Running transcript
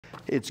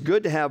It's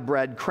good to have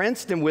Brad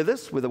Cranston with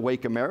us with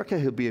Awake America.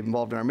 He'll be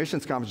involved in our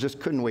missions conference. Just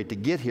couldn't wait to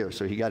get here,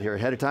 so he got here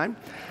ahead of time.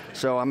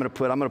 So I'm going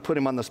to put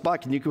him on the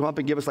spot. Can you come up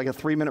and give us like a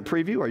 3-minute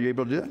preview? Are you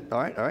able to do that? All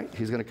right.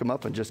 He's going to come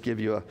up and just give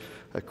you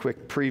a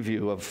quick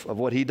preview of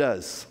what he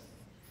does.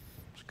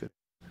 It's good.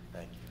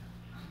 Thank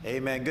you.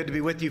 Amen. Good to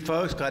be with you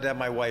folks. Glad to have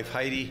my wife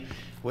Heidi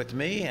with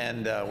me,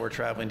 and we're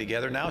traveling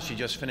together now. She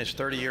just finished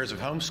 30 years of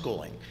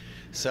homeschooling.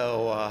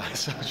 So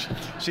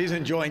she's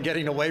enjoying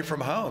getting away from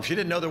home. She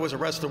didn't know there was a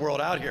rest of the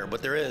world out here,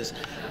 but there is.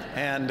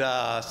 And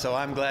so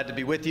I'm glad to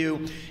be with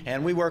you.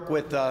 And we work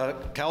with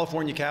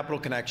California Capital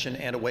Connection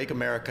and Awake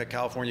America,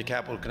 California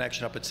Capital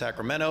Connection up at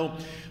Sacramento.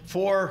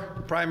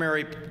 4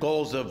 primary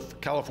goals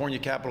of California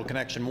Capital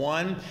Connection.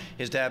 1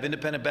 is to have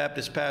independent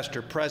Baptist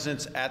pastor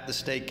presence at the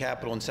state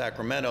capitol in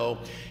Sacramento.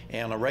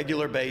 And on a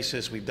regular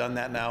basis, we've done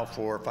that now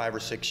for 5 or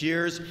 6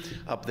 years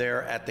up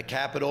there at the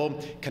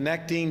Capitol,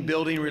 connecting,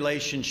 building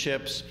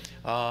relationships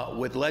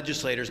with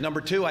legislators.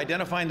 Number 2,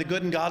 identifying the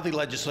good and godly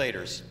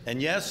legislators.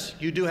 And yes,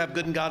 you do have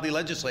good and godly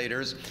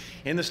legislators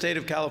in the state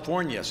of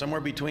California,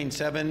 somewhere between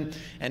 7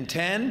 and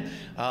 10.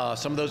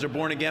 Some of those are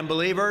born-again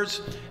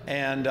believers,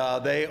 and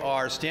they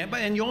are standby.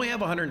 And you only have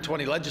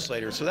 120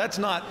 legislators, so that's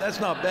not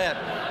bad.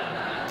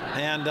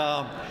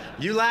 And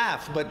you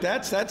laugh, but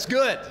that's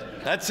good.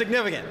 That's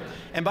significant.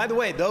 And by the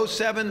way, those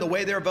 7, the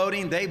way they're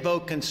voting, they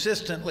vote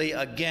consistently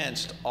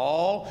against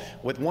all,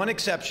 with one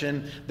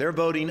exception, they're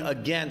voting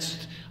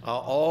against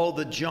all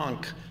the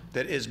junk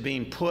that is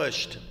being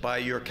pushed by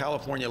your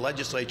California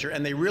legislature,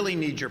 and they really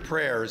need your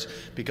prayers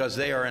because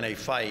they are in a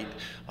fight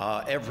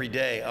every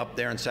day up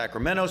there in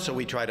Sacramento. So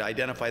we try to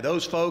identify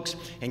those folks,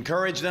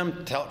 encourage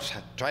them,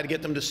 try to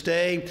get them to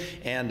stay,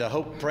 and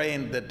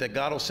praying that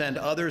God will send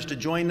others to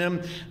join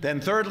them. Then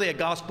thirdly, a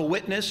gospel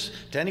witness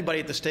to anybody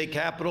at the state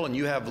capitol, and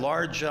you have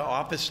large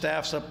office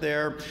staffs up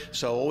there,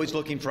 so always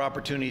looking for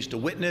opportunities to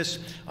witness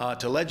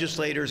to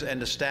legislators and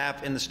to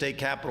staff in the state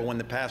capitol when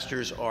the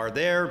pastors are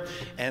there.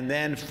 And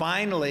then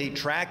finally,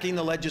 tracking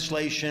the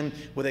legislation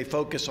with a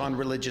focus on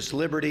religious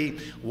liberty,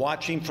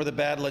 watching for the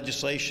bad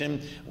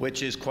legislation,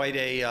 which is quite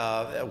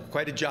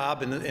a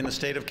job in the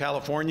state of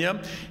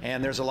California.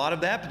 And there's a lot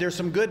of that, but there's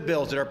some good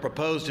bills that are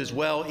proposed as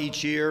well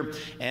each year.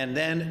 And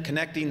then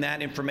connecting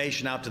that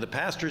information out to the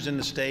pastors in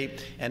the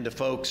state and to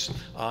folks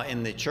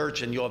in the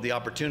church. And you'll have the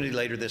opportunity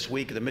later this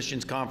week at the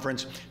missions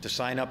conference to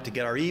sign up to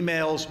get our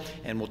emails,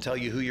 and we'll tell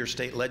you who your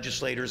state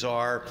legislators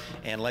are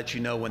and let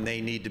you know when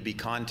they need to be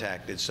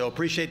contacted. So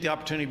appreciate the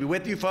opportunity to be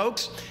with you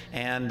folks,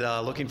 and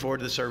looking forward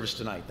to the service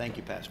tonight. Thank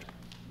you, Pastor.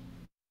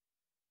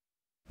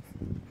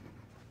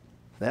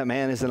 That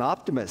man is an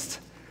optimist.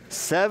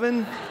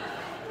 7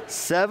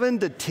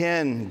 to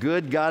 10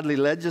 good, godly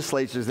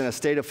legislatures in a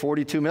state of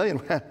 42 million.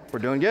 We're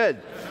doing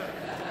good.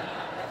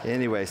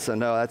 Anyway, so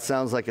no, that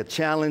sounds like a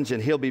challenge,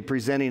 and he'll be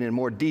presenting in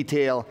more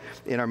detail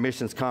in our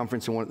missions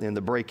conference and in the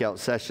breakout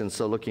session,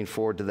 so looking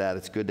forward to that.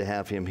 It's good to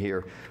have him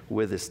here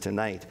with us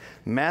tonight.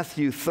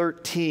 Matthew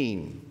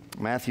 13,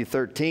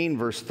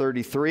 verse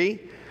 33.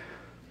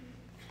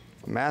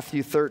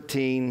 Matthew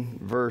 13,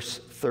 verse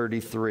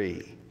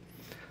 33.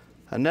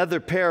 Another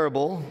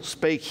parable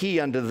spake he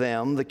unto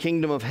them, the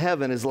kingdom of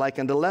heaven is like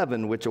unto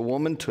leaven, which a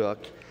woman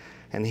took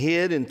and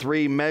hid in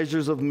 3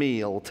 measures of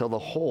meal till the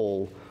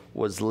whole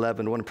was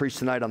leavened. I want to preach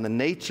tonight on the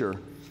nature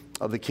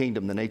of the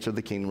kingdom,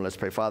 Let's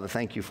pray. Father,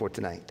 thank you for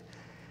tonight.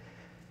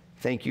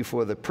 Thank you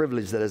for the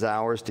privilege that is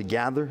ours to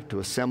gather, to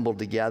assemble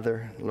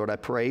together. Lord, I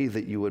pray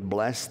that you would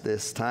bless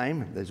this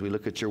time as we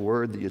look at your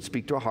word, that you'd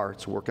speak to our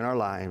hearts, work in our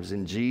lives.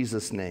 In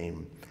Jesus'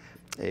 name,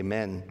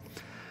 amen.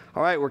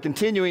 All right, we're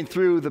continuing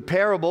through the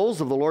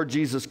parables of the Lord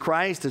Jesus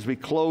Christ as we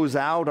close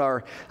out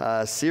our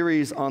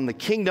series on the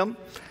kingdom.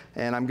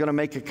 And I'm going to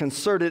make a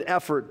concerted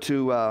effort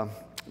to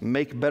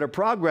make better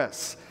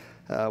progress.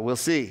 We'll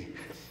see.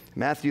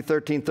 Matthew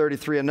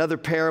 13:33, another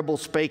parable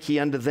spake he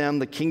unto them,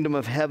 the kingdom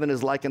of heaven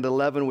is like unto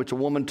leaven, which a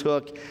woman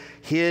took,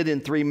 hid in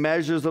 3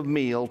 measures of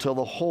meal, till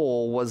the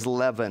whole was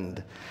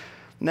leavened.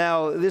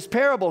 Now, this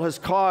parable has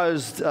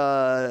caused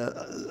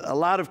a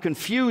lot of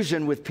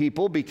confusion with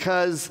people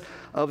because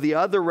of the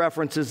other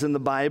references in the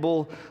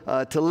Bible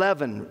to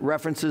leaven,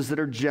 references that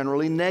are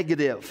generally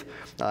negative.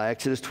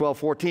 Exodus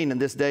 12:14,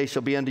 and this day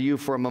shall be unto you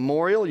for a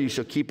memorial. You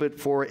shall keep it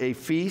for a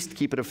feast.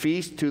 Keep it a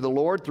feast to the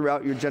Lord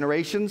throughout your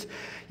generations.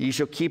 Ye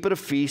shall keep it a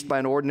feast by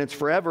an ordinance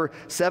forever.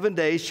 7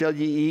 days shall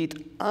ye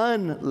eat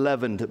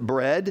unleavened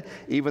bread.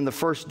 Even the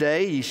first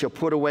day ye shall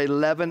put away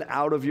leaven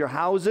out of your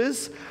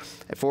houses.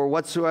 For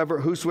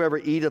whosoever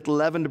eateth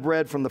leavened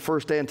bread from the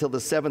first day until the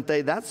 7th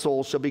day, that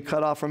soul shall be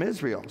cut off from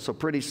Israel. So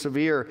pretty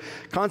severe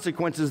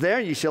consequences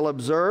there. Ye shall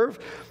observe,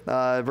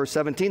 verse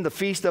 17, the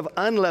feast of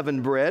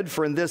unleavened bread.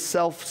 For in this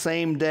self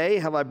same day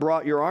have I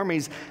brought your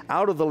armies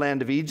out of the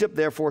land of Egypt.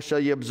 Therefore shall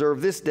ye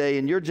observe this day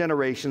in your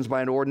generations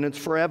by an ordinance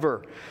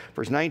forever.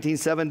 Verse 19,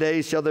 7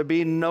 days shall there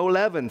be no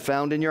leaven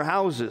found in your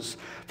houses.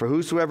 For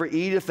whosoever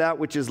eateth that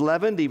which is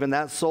leavened, even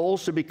that soul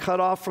should be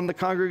cut off from the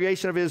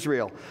congregation of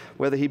Israel,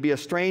 whether he be a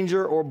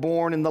stranger or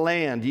born in the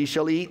land. Ye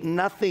shall eat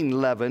nothing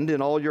leavened.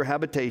 In all your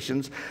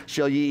habitations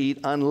shall ye eat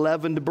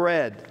unleavened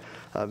bread.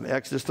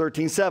 Exodus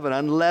 13:7,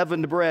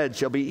 unleavened bread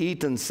shall be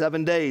eaten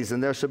 7 days,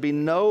 and there shall be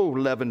no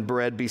leavened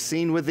bread be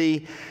seen with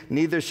thee,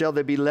 neither shall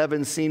there be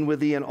leaven seen with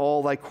thee in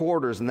all thy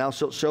quarters. And thou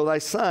shalt show thy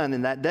son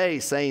in that day,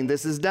 saying,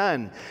 this is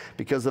done,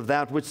 because of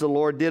that which the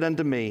Lord did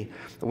unto me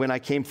when I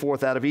came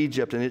forth out of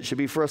Egypt. And it shall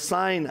be for a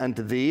sign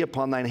unto thee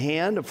upon thine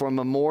hand, and for a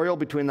memorial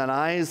between thine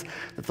eyes,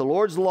 that the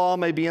Lord's law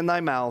may be in thy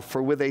mouth.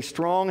 For with a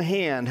strong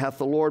hand hath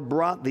the Lord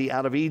brought thee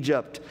out of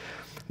Egypt.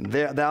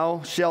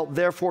 Thou shalt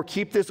therefore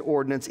keep this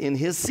ordinance in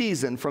his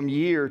season from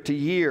year to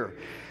year.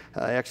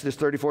 Exodus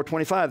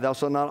 34:25, thou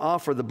shalt not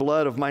offer the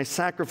blood of my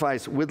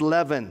sacrifice with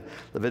leaven.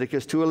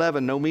 Leviticus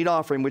 2:11, no meat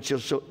offering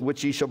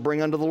which ye shall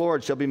bring unto the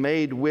Lord shall be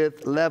made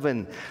with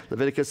leaven.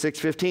 Leviticus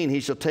 6:15,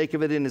 he shall take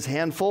of it in his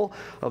handful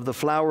of the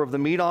flour of the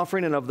meat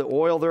offering and of the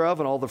oil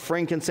thereof, and all the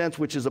frankincense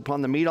which is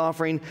upon the meat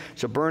offering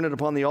shall burn it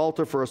upon the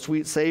altar for a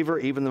sweet savor,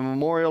 even the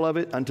memorial of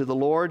it unto the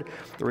Lord.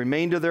 The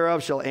remainder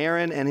thereof shall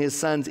Aaron and his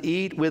sons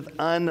eat with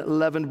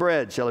unleavened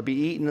bread. Shall it be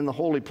eaten in the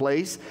holy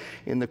place,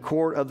 in the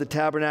court of the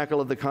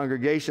tabernacle of the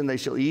congregation? They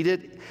shall eat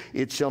it.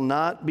 It shall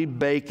not be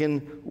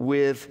baken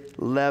with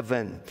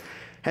leaven.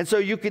 And so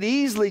you could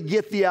easily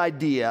get the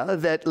idea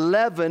that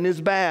leaven is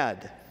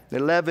bad.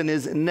 That leaven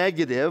is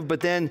negative.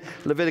 But then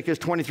Leviticus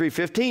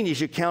 23:15, ye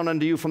should count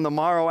unto you from the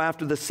morrow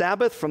after the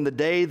Sabbath, from the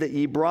day that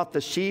ye brought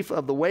the sheaf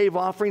of the wave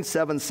offering.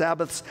 7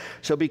 Sabbaths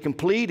shall be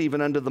complete, even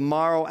unto the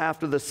morrow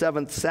after the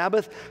 7th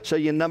Sabbath shall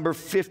ye number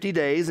 50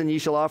 days, and ye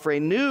shall offer a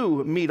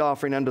new meat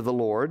offering unto the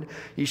Lord.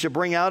 Ye shall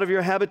bring out of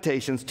your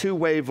habitations 2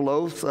 wave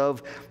loaves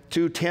of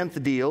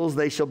 2/10 deals.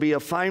 They shall be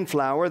of fine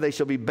flour. They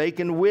shall be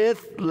baken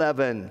with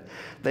leaven.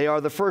 They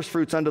are the first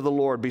fruits unto the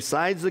Lord.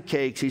 Besides the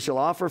cakes, he shall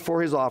offer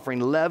for his offering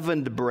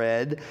leavened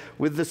bread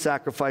with the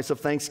sacrifice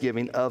of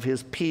thanksgiving of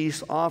his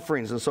peace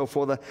offerings. And so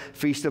for the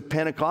Feast of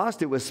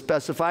Pentecost, it was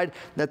specified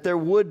that there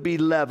would be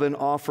leaven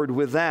offered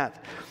with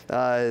that,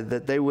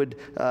 that they would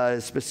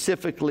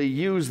specifically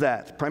use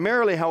that.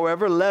 Primarily,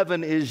 however,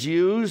 leaven is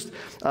used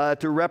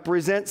to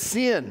represent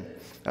sin.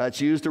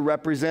 It's used to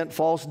represent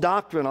false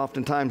doctrine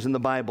oftentimes in the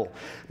Bible.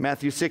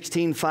 Matthew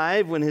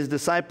 16:5, when his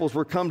disciples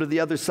were come to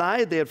the other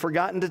side, they had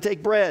forgotten to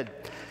take bread.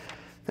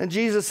 And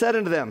Jesus said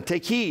unto them,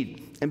 take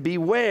heed and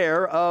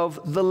beware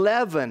of the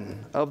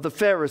leaven of the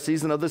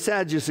Pharisees and of the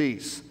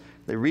Sadducees.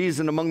 They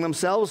reasoned among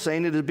themselves,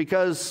 saying, it is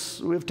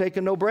because we have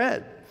taken no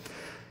bread.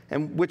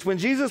 And which when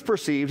Jesus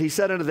perceived, he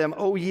said unto them,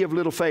 O ye of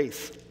little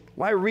faith,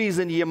 why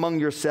reason ye among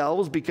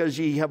yourselves, because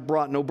ye have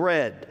brought no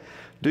bread?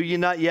 Do ye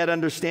not yet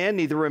understand,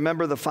 neither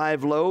remember the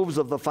 5 loaves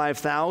of the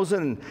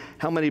 5,000, and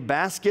how many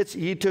baskets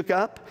ye took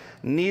up?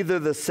 Neither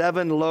the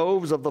 7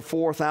 loaves of the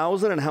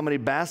 4,000, and how many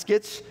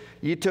baskets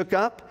ye took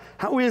up?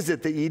 How is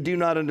it that ye do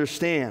not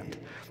understand?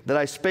 That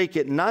I spake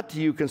it not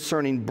to you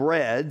concerning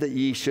bread, that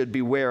ye should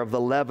beware of the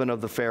leaven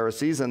of the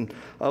Pharisees and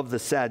of the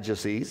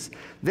Sadducees.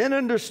 Then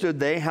understood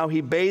they how he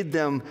bade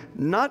them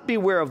not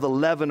beware of the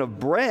leaven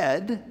of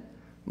bread,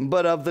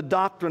 but of the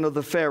doctrine of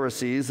the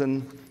Pharisees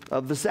and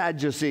of the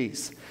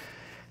Sadducees.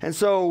 And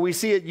so we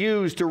see it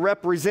used to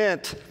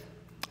represent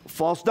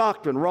false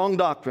doctrine, wrong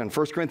doctrine.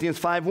 1 Corinthians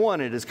 5:1,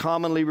 it is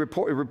commonly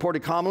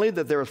reported commonly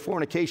that there is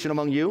fornication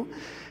among you,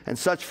 and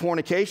such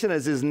fornication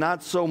as is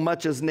not so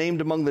much as named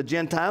among the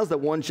Gentiles, that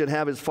one should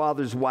have his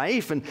father's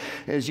wife. And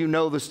as you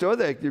know the story,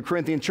 the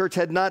Corinthian church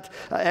had not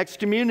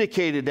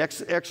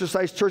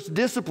exercised church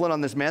discipline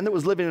on this man that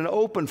was living in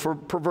open for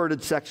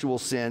perverted sexual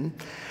sin.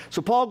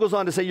 So Paul goes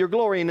on to say, your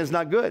glorying is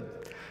not good.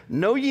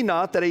 Know ye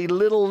not that a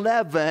little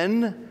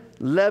leaven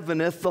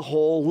leaveneth the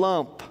whole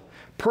lump?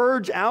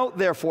 Purge out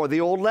therefore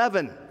the old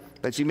leaven,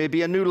 that ye may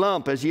be a new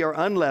lump, as ye are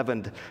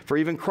unleavened. For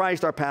even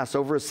Christ our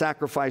Passover is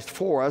sacrificed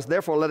for us.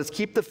 Therefore let us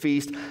keep the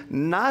feast,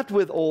 not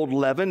with old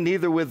leaven,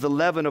 neither with the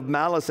leaven of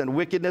malice and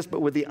wickedness,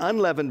 but with the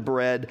unleavened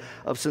bread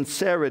of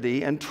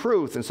sincerity and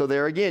truth. And so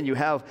there again, you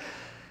have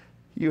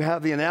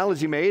the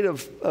analogy made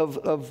of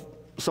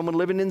someone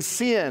living in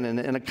sin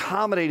and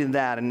accommodating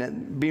that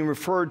and being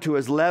referred to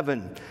as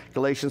leaven.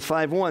 Galatians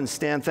 5:1,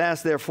 stand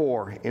fast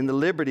therefore in the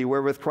liberty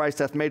wherewith Christ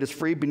hath made us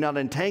free, be not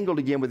entangled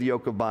again with the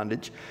yoke of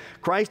bondage.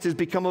 Christ is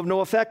become of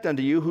no effect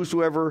unto you.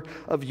 Whosoever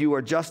of you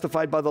are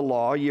justified by the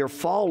law, ye are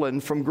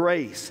fallen from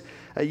grace.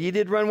 Ye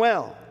did run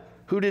well.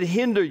 Who did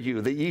hinder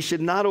you that ye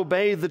should not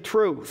obey the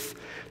truth?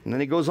 And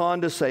then he goes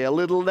on to say, a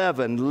little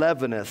leaven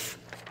leaveneth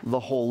the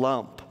whole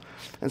lump.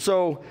 And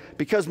so,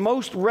 because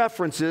most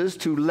references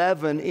to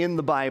leaven in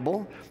the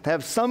Bible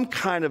have some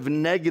kind of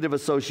negative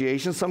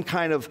association, some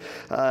kind of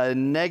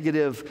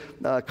negative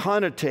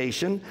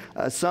connotation,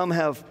 some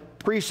have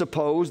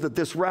presupposed that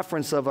this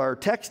reference of our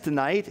text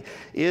tonight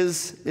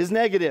is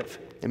negative.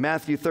 In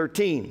Matthew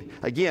 13,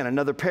 again,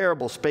 another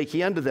parable, spake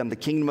he unto them, the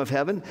kingdom of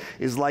heaven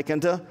is like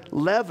unto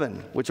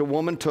leaven, which a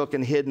woman took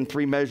and hid in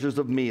 3 measures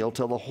of meal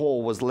till the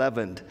whole was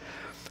leavened.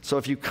 So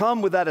if you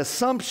come with that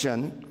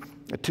assumption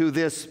to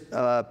this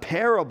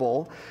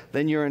parable,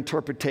 then your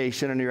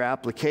interpretation and your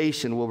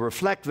application will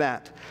reflect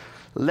that.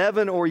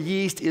 Leaven or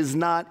yeast is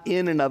not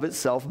in and of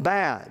itself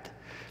bad.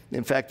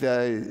 In fact,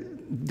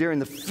 during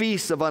the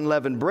Feast of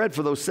Unleavened Bread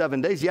for those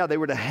 7 days, they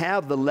were to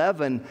have the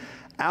leaven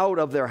out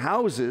of their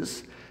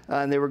houses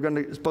and they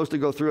were supposed to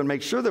go through and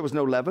make sure there was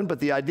no leaven, but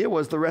the idea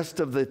was the rest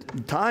of the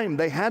time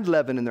they had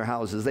leaven in their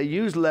houses. They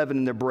used leaven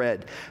in their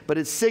bread, but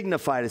it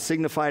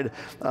signified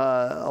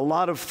a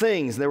lot of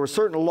things. There were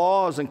certain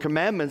laws and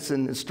commandments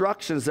and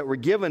instructions that were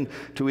given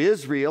to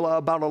Israel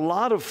about a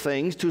lot of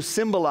things to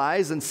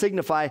symbolize and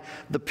signify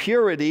the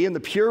purity and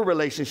the pure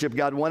relationship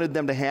God wanted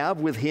them to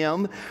have with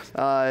Him.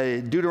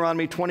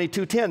 Deuteronomy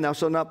 22:10, thou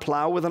shalt not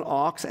plow with an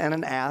ox and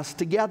an ass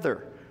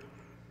together.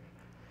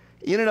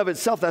 In and of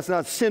itself, that's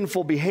not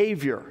sinful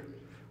behavior.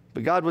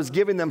 But God was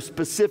giving them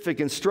specific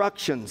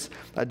instructions.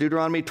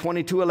 Deuteronomy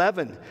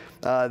 22:11,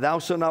 thou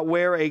shalt not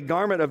wear a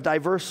garment of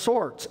diverse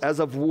sorts, as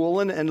of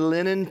woolen and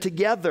linen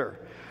together.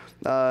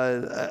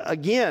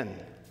 Again,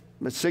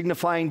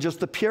 signifying just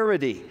the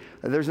purity.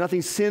 There's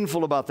nothing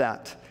sinful about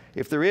that.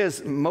 If there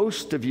is,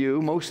 most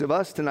of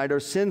us tonight are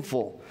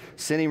sinful,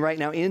 sinning right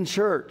now in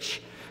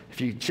church. If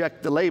you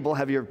check the label,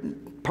 have your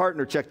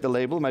partner check the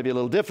label. It might be a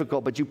little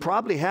difficult, but you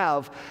probably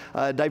have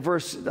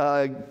diverse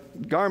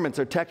garments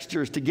or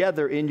textures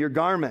together in your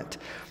garment.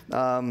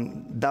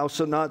 Thou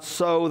shalt not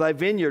sow thy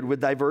vineyard with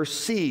diverse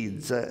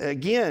seeds.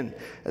 Again,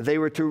 they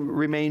were to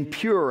remain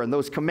pure, and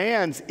those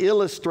commands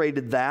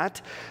illustrated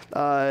that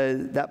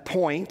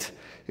point.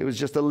 It was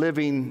just a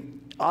living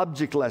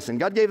object lesson.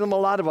 God gave them a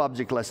lot of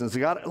object lessons.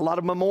 They got a lot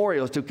of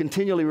memorials to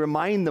continually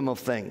remind them of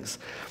things.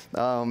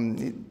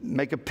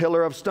 Make a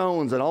pillar of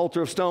stones, an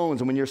altar of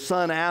stones, and when your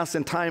son asks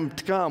in time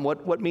to come,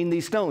 what mean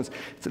these stones?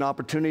 It's an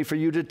opportunity for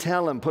you to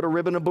tell him. Put a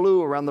ribbon of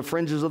blue around the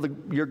fringes of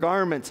your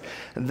garments,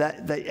 and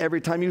that every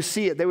time you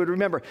see it, they would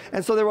remember.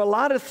 And so there were a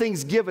lot of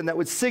things given that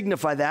would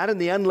signify that, and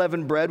the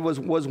unleavened bread was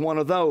one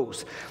of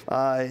those.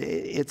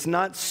 It's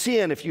not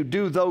sin if you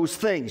do those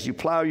things. You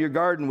plow your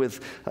garden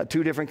with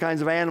 2 different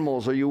kinds of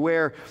animals, or you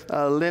wear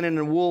linen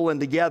and wool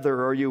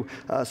together, or you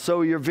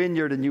sow your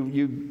vineyard and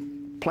you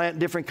plant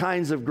different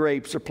kinds of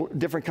grapes or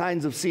different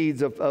kinds of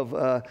seeds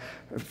of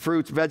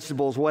fruits,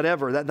 vegetables,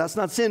 whatever. That's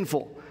not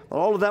sinful.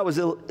 All of that was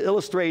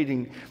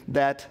illustrating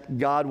that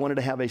God wanted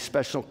to have a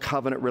special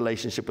covenant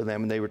relationship with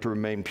them, and they were to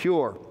remain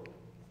pure.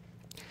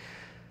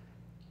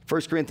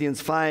 1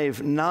 Corinthians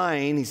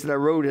 5:9, he said, I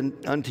wrote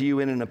unto you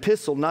in an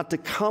epistle not to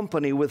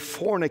company with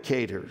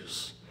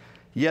fornicators,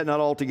 yet not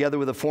altogether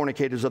with the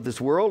fornicators of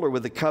this world, or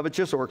with the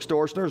covetous, or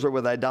extortioners, or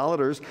with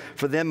idolaters.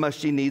 For them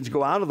must ye needs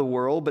go out of the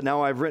world. But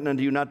now I have written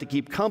unto you not to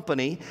keep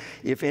company,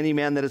 if any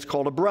man that is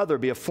called a brother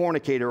be a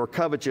fornicator, or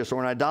covetous,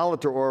 or an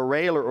idolater, or a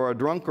railer, or a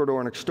drunkard,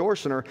 or an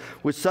extortioner,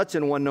 with such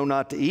an one know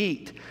not to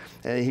eat.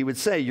 And he would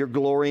say, your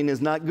glorying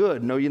is not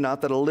good. Know ye not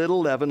that a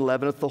little leaven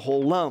leaveneth the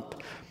whole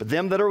lump? But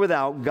them that are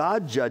without,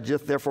 God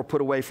judgeth. Therefore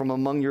put away from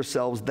among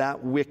yourselves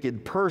that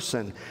wicked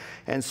person.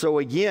 And so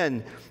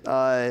again,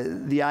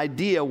 the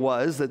idea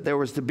was that there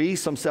was to be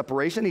some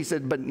separation. He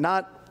said, but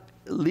not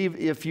leave.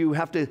 If you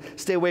have to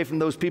stay away from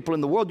those people in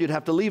the world, you'd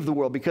have to leave the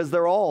world, because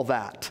they're all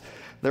that.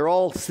 They're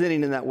all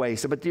sinning in that way.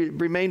 So, but you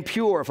remain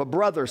pure. If a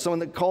brother, someone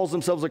that calls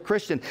themselves a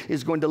Christian,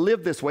 is going to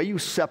live this way, you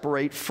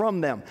separate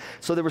from them.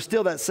 So there was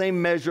still that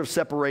same measure of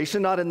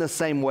separation, not in the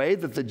same way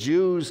that the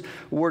Jews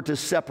were to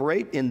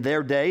separate in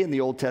their day in the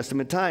Old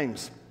Testament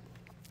times.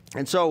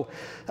 And so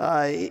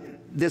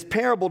this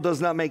parable does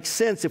not make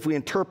sense if we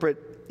interpret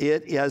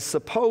it as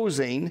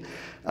supposing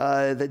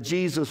that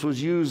Jesus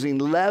was using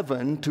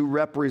leaven to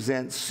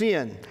represent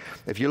sin.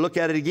 If you look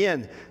at it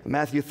again,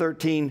 Matthew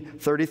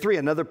 13:33,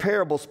 another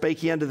parable spake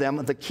he unto them,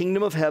 the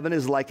kingdom of heaven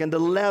is like unto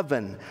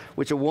leaven,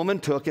 which a woman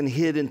took and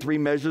hid in 3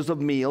 measures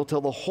of meal till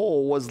the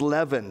whole was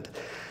leavened.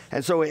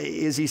 And so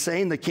is he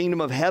saying the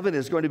kingdom of heaven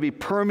is going to be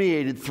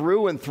permeated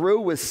through and through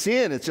with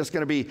sin? It's just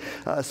going to be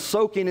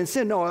soaking in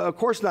sin? No, of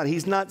course not.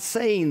 He's not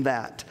saying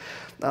that.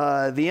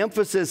 The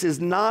emphasis is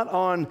not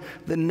on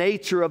the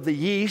nature of the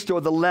yeast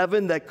or the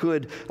leaven that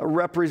could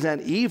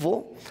represent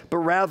evil, but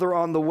rather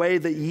on the way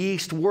that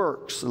yeast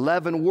works.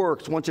 Leaven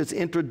works once it's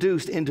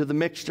introduced into the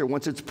mixture,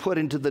 once it's put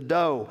into the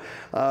dough.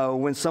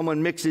 When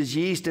someone mixes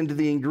yeast into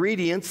the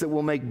ingredients that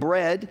will make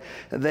bread,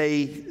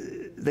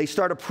 they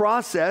start a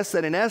process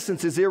that in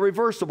essence is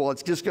irreversible.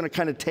 It's just going to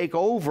kind of take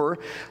over,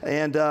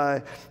 and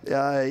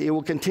it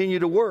will continue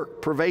to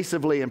work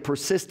pervasively and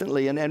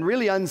persistently and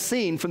really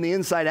unseen from the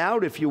inside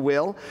out, if you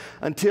will,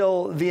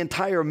 until the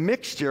entire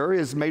mixture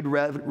is made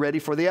ready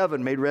for the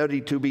oven, made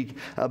ready to be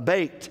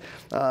baked.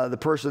 The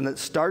person that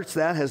starts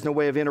that has no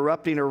way of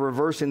interrupting or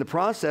reversing the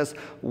process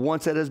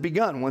once it has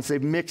begun, once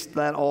they've mixed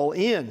that all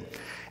in.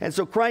 And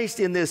so Christ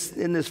in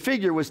this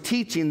figure was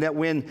teaching that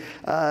when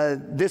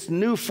this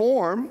new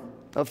form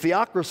of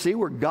theocracy,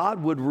 where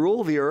God would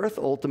rule the earth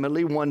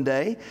ultimately one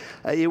day,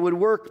 it would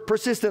work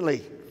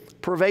persistently,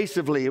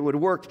 pervasively. It would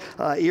work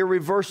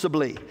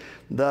irreversibly.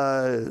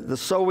 The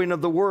sowing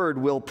of the word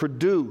will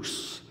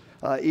produce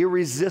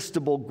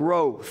irresistible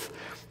growth.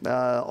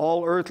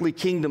 All earthly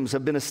kingdoms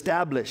have been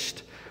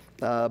established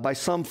by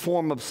some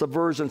form of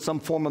subversion,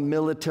 some form of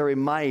military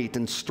might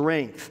and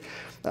strength.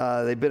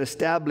 They've been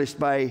established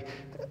by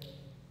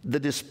the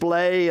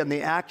display and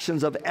the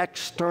actions of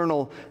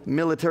external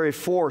military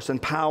force and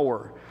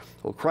power.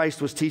 Well,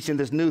 Christ was teaching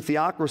this new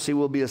theocracy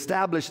will be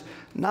established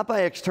not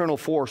by external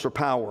force or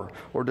power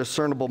or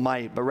discernible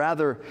might, but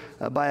rather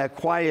by a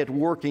quiet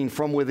working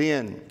from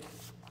within.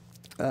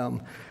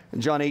 In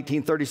John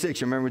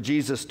 18:36, you remember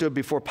Jesus stood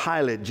before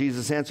Pilate.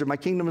 Jesus answered, "My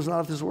kingdom is not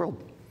of this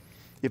world.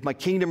 If my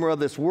kingdom were of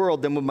this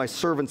world, then would my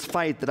servants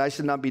fight that I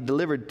should not be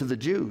delivered to the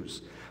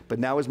Jews. But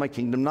now is my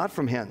kingdom not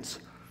from hence."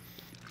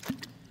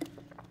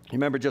 You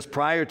remember just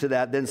prior to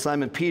that, then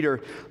Simon Peter,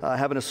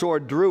 having a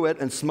sword, drew it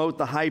and smote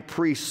the high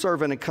priest's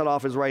servant and cut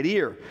off his right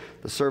ear.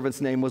 The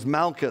servant's name was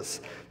Malchus.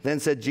 Then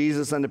said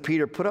Jesus unto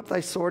Peter, "Put up thy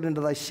sword into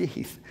thy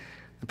sheath."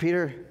 And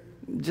Peter,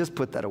 just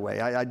put that away.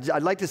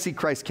 I'd like to see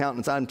Christ's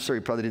countenance. I'm sure he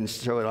probably didn't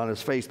show it on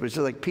his face, but it's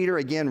just like, Peter,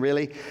 again,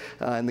 really?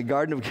 In the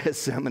Garden of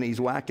Gethsemane,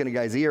 he's whacking a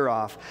guy's ear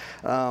off.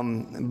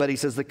 But he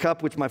says, "The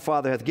cup which my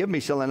Father hath given me,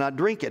 shall I not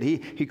drink it?"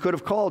 He could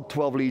have called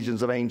 12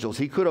 legions of angels.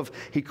 He could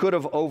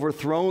have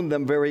overthrown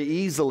them very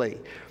easily.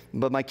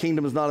 But my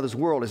kingdom is not of this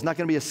world. It's not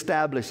going to be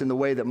established in the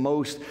way that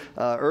most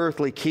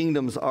earthly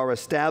kingdoms are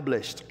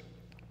established.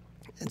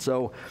 And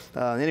so,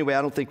 anyway,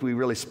 I don't think we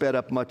really sped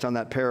up much on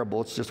that parable.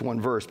 It's just one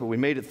verse, but we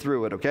made it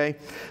through it, okay?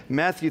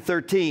 Matthew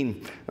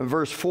 13,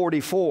 verse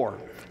 44.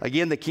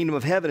 "Again, the kingdom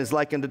of heaven is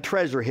like unto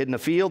treasure hidden in a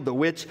field, the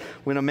which,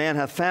 when a man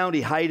hath found,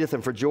 he hideth,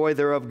 and for joy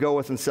thereof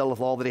goeth and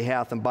selleth all that he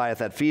hath, and buyeth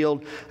that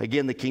field.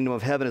 Again, the kingdom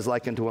of heaven is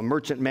like unto a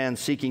merchant man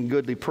seeking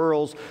goodly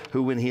pearls,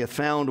 who, when he hath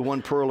found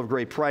one pearl of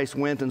great price,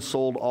 went and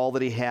sold all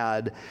that he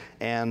had,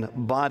 and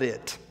bought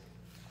it."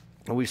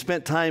 We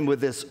spent time with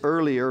this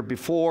earlier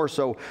before,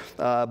 so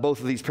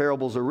both of these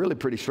parables are really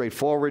pretty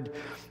straightforward.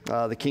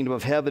 The kingdom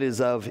of heaven is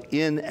of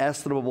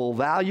inestimable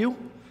value.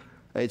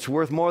 It's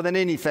worth more than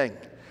anything.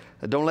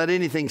 Don't let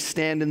anything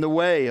stand in the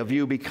way of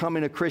you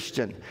becoming a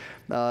Christian,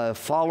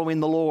 following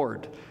the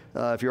Lord.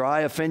 If your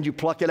eye offend you,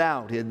 pluck it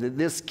out.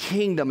 This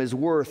kingdom is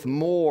worth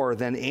more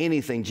than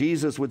anything.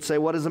 Jesus would say,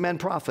 "What is a man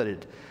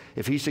profited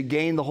if he should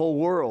gain the whole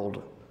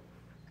world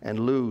and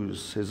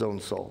lose his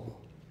own soul?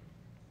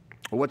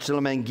 What shall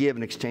a man give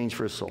in exchange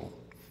for his soul?"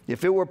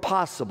 If it were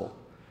possible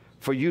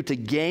for you to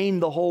gain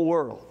the whole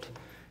world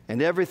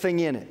and everything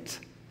in it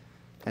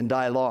and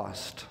die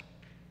lost,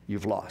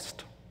 you've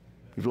lost.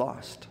 You've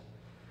lost.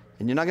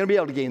 And you're not going to be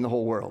able to gain the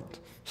whole world.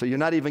 So you're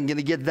not even going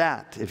to get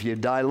that if you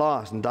die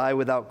lost and die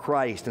without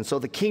Christ. And so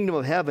the kingdom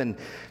of heaven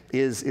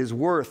is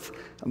worth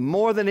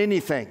more than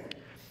anything.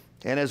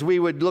 And as we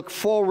would look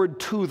forward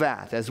to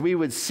that, as we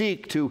would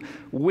seek to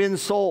win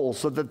souls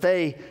so that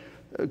they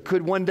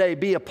could one day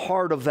be a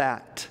part of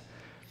that,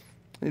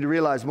 we need to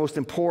realize the most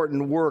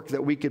important work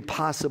that we could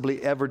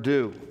possibly ever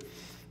do.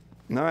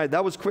 All right,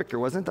 that was quicker,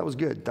 wasn't it? That was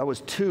good. That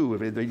was two.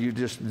 You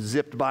just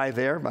zipped by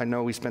there. I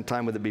know we spent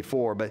time with it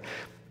before, but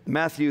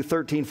Matthew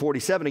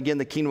 13:47, "Again,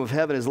 the kingdom of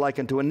heaven is like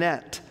unto a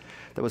net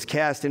that was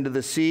cast into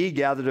the sea,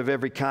 gathered of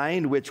every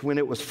kind, which when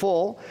it was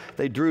full,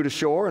 they drew to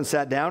shore and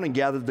sat down and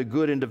gathered the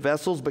good into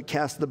vessels, but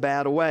cast the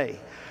bad away.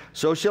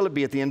 So shall it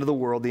be at the end of the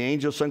world. The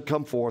angels shall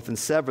come forth and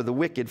sever the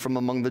wicked from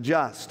among the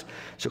just,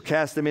 shall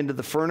cast them into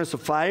the furnace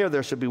of fire.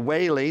 There shall be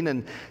wailing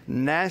and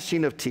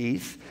gnashing of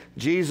teeth.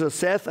 Jesus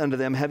saith unto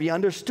them, Have ye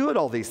understood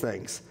all these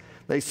things?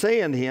 They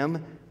say unto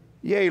him,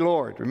 Yea,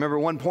 Lord. Remember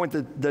at one point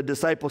the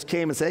disciples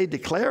came and said, Hey,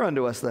 declare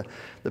unto us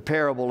the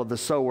parable of the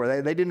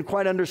sower. They didn't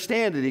quite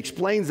understand it. He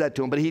explains that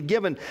to them. But he's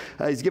given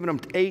them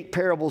 8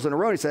 parables in a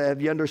row. He said,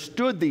 Have you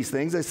understood these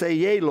things? They say,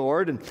 Yea,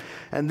 Lord.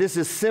 And this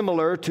is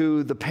similar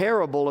to the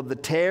parable of the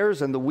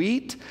tares and the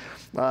wheat.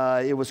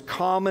 It was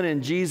common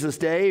in Jesus'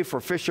 day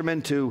for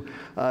fishermen to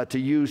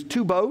use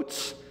 2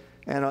 boats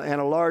and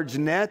a large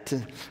net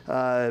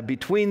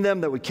between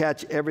them that would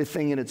catch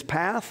everything in its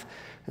path.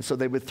 And so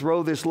they would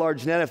throw this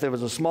large net. If there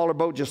was a smaller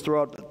boat, just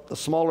throw out a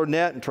smaller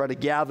net and try to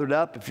gather it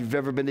up. If you've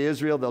ever been to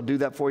Israel, they'll do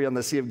that for you on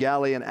the Sea of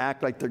Galilee and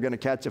act like they're going to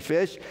catch a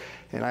fish.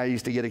 And I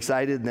used to get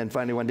excited. And then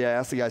finally one day I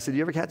asked the guy, I said, Do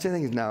you ever catch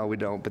anything? He said, No, we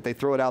don't. But they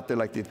throw it out there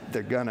like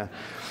they're going to.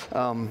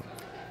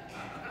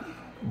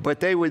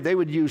 But they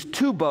would use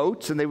 2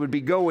 boats, and they would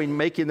be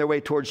making their way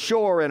towards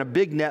shore, and a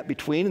big net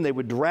between, and they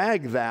would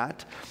drag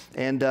that.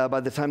 And by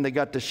the time they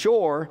got to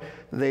shore,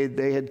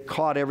 they had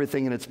caught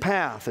everything in its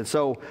path. And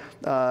so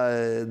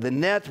the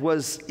net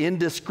was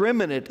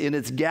indiscriminate in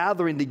its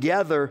gathering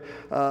together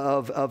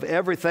of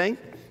everything.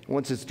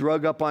 Once it's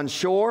drug up on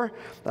shore,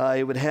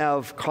 it would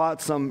have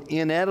caught some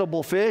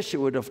inedible fish. It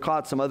would have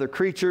caught some other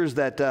creatures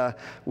that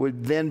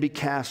would then be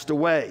cast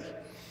away.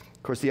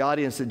 Of course, the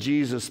audience that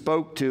Jesus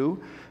spoke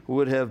to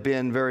would have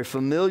been very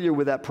familiar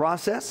with that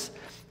process.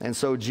 And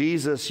so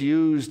Jesus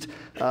used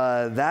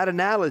that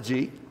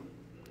analogy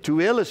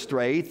to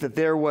illustrate that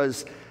there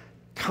was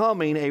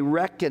coming a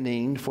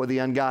reckoning for the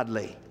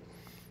ungodly.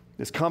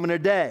 There's coming a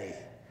day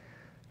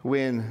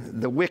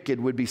when the wicked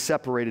would be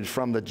separated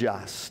from the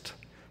just.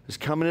 There's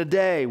coming a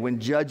day when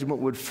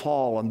judgment would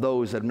fall on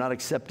those that have not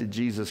accepted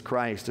Jesus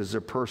Christ as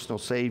their personal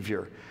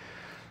Savior.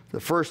 The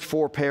first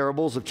 4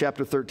 parables of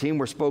chapter 13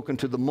 were spoken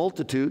to the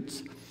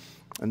multitudes.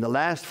 And the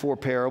last 4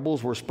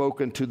 parables were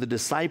spoken to the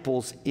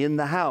disciples in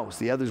the house.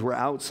 The others were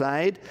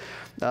outside.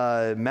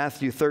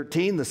 Matthew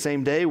 13, the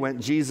same day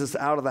went Jesus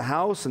out of the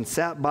house and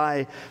sat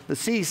by the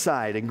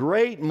seaside, and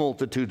great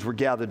multitudes were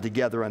gathered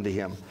together unto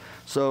him,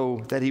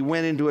 so that he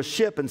went into a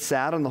ship and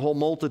sat, and the whole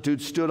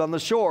multitude stood on the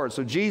shore.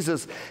 So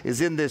Jesus is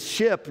in this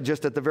ship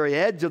just at the very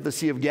edge of the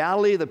Sea of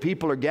Galilee. The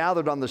people are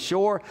gathered on the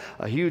shore.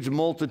 A huge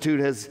multitude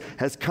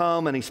has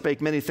come, and he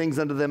spake many things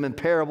unto them in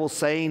parables,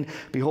 saying,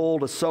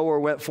 Behold, a sower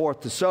went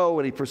forth to sow.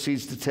 And he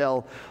proceeds to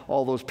tell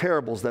all those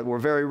parables that were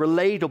very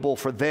relatable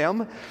for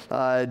them,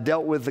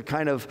 dealt with the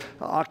kind of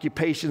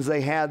occupations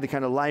they had, the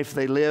kind of life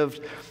they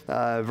lived.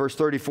 Verse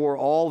 34,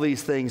 all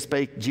these things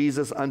spake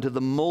Jesus unto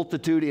the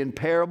multitude in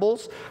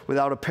parables.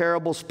 Without a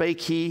parable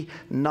spake he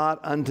not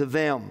unto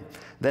them,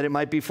 that it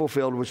might be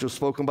fulfilled, which was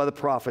spoken by the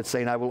prophet,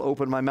 saying, I will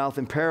open my mouth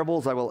in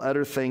parables, I will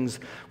utter things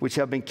which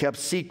have been kept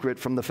secret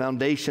from the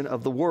foundation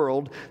of the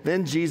world.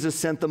 Then Jesus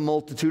sent the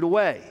multitude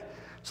away.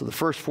 So the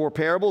first 4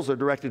 parables are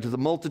directed to the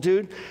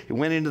multitude. He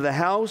went into the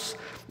house,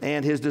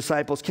 and his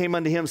disciples came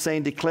unto him,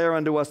 saying, Declare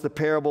unto us the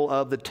parable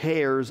of the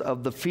tares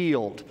of the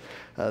field.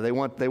 They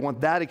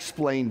want that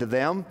explained to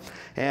them.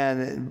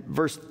 And in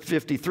verse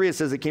 53, it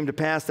says, It came to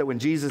pass that when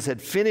Jesus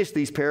had finished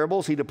these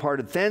parables, he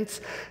departed thence.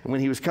 And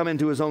when he was come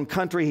into his own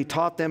country, he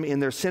taught them in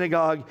their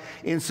synagogue,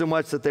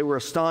 insomuch that they were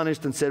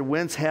astonished, and said,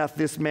 Whence hath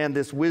this man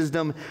this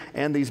wisdom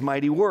and these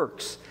mighty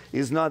works?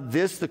 Is not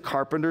this the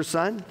carpenter's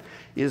son?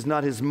 Is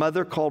not his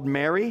mother called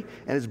Mary,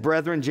 and his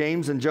brethren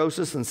James and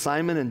Joseph and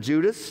Simon and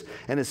Judas,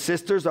 and his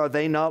sisters, are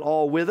they not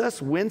all with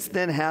us? Whence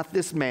then hath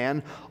this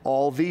man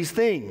all these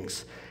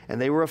things? And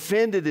they were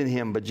offended in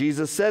him. But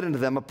Jesus said unto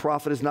them, A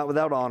prophet is not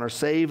without honor,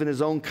 save in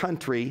his own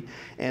country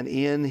and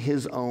in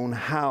his own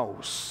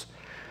house.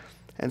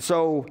 And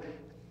so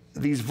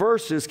these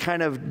verses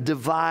kind of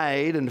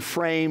divide and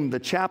frame the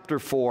chapter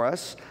for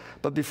us.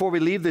 But before we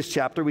leave this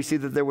chapter, we see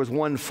that there was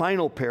one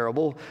final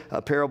parable,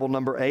 parable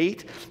number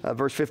 8,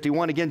 verse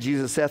 51. Again,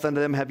 Jesus saith unto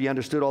them, Have ye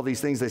understood all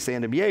these things? They say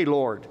unto him, Yea,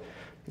 Lord.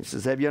 He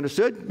says, Have you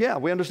understood? Yeah,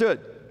 we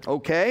understood.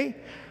 Okay.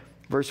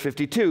 Verse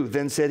 52,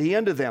 Then said he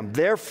unto them,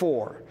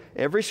 Therefore,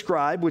 every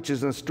scribe which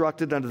is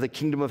instructed unto the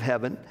kingdom of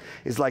heaven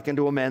is like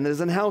unto a man that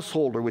is an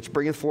householder, which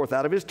bringeth forth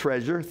out of his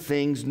treasure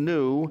things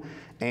new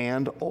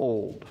and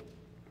old.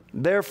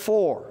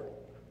 Therefore,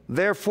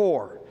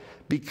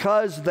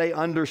 because they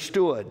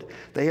understood,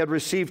 they had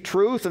received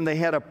truth and they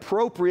had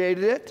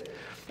appropriated it,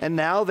 and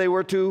now they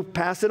were to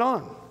pass it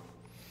on.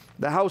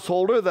 The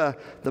householder,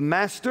 the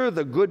master,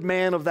 the good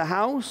man of the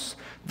house,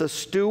 the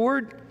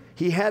steward,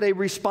 he had a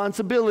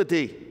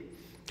responsibility.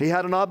 He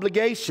had an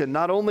obligation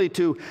not only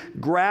to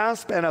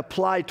grasp and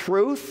apply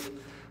truth,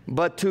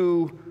 but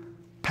to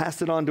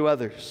pass it on to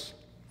others.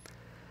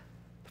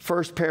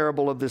 First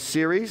parable of this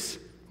series,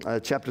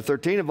 chapter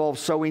 13, involves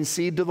sowing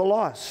seed to the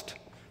lost.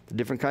 The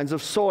different kinds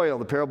of soil,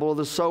 the parable of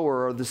the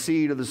sower or the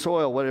seed of the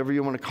soil, whatever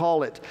you want to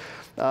call it.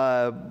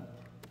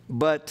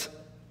 But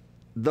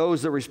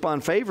those that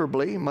respond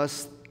favorably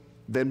must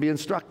then be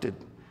instructed.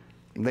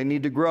 They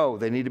need to grow.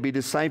 They need to be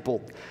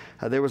discipled.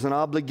 There was an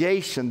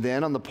obligation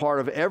then on the part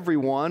of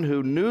everyone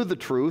who knew the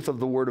truth of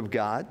the Word of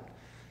God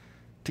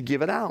to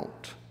give it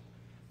out,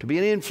 to be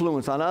an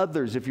influence on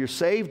others. If you're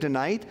saved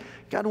tonight,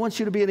 God wants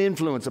you to be an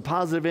influence, a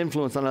positive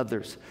influence on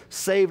others,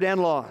 saved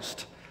and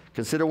lost.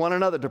 Consider one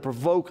another to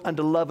provoke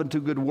unto love and to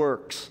good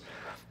works.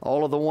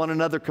 All of the one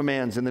another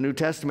commands in the New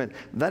Testament,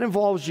 that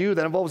involves you,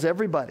 that involves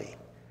everybody.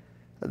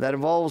 That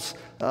involves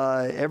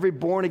every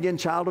born-again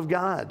child of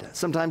God.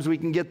 Sometimes we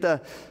can get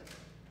the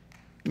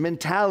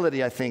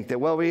mentality, I think, that,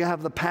 well, we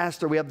have the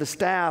pastor, we have the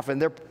staff,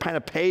 and they're kind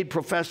of paid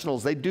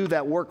professionals. They do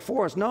that work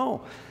for us.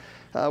 No,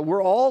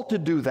 we're all to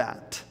do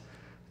that.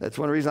 That's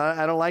one reason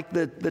I don't like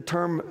the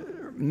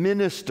term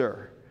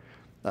minister,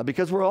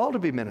 because we're all to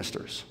be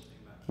ministers.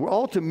 We're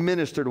all to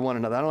minister to one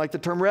another. I don't like the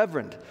term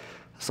reverend.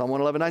 Psalm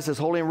 111:9 says,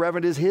 Holy and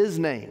reverend is his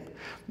name.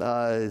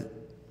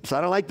 So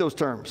I don't like those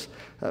terms.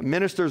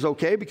 Minister is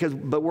okay,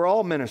 but we're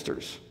all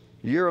ministers.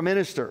 You're a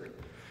minister.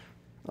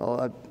 Oh,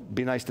 I'd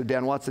be nice to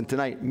Dan Watson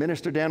tonight.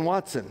 Minister Dan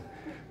Watson.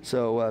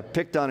 So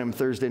picked on him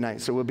Thursday night,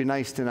 so we'll be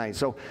nice tonight.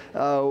 So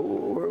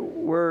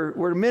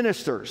we're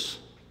ministers.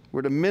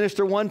 We're to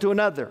minister one to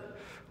another.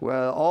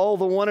 Well, all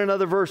the one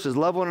another verses,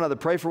 love one another,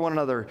 pray for one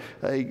another,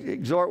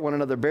 exhort one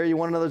another, bear you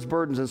one another's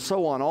burdens, and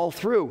so on, all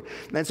through.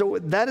 And so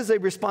that is a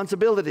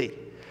responsibility.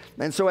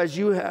 And so as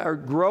you are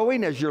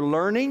growing, as you're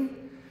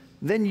learning,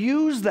 then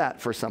use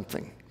that for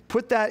something.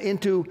 Put that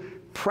into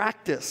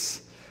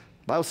practice.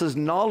 The Bible says,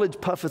 knowledge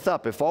puffeth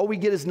up. If all we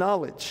get is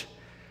knowledge,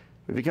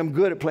 we become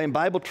good at playing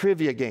Bible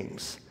trivia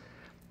games.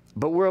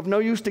 But we're of no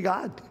use to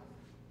God.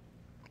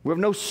 We have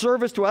no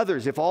service to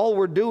others if all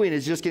we're doing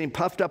is just getting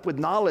puffed up with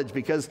knowledge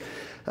because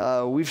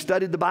we've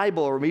studied the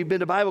Bible or we've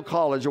been to Bible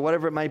college or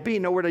whatever it might be.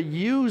 No, we're to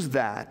use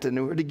that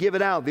and we're to give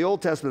it out. The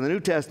Old Testament, the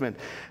New Testament,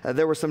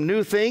 there were some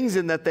new things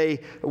in that they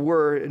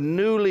were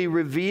newly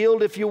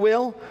revealed, if you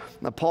will.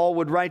 Paul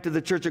would write to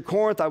the church at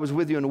Corinth, I was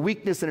with you in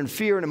weakness and in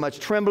fear and in much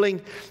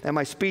trembling, and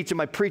my speech and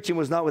my preaching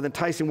was not with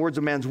enticing words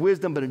of man's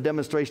wisdom, but in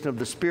demonstration of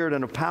the Spirit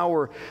and of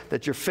power,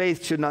 that your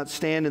faith should not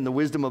stand in the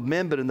wisdom of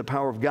men, but in the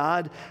power of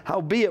God.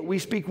 Howbeit we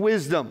speak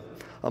wisdom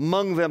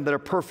among them that are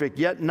perfect,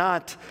 yet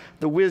not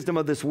the wisdom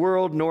of this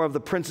world, nor of the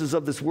princes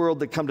of this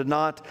world that come to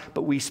naught,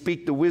 but we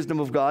speak the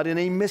wisdom of God in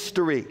a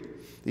mystery,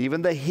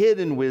 even the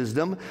hidden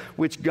wisdom,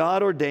 which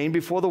God ordained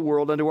before the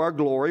world unto our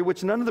glory,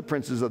 which none of the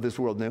princes of this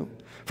world knew.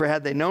 For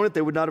had they known it,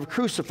 they would not have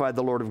crucified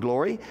the Lord of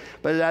glory.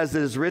 But as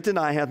it is written,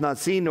 eye hath not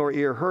seen, nor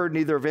ear heard,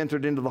 neither have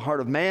entered into the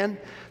heart of man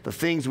the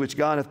things which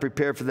God hath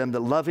prepared for them that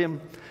love him.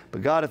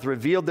 But God hath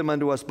revealed them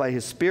unto us by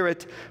his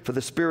Spirit, for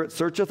the Spirit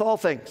searcheth all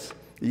things,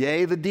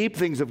 yea, the deep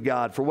things of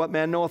God. For what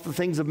man knoweth the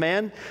things of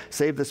man,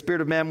 save the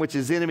spirit of man which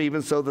is in him?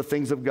 Even so the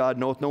things of God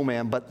knoweth no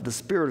man, but the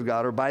Spirit of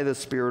God, or by the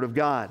Spirit of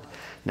God.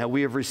 Now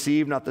we have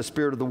received not the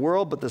spirit of the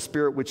world, but the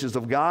Spirit which is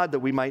of God, that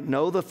we might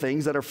know the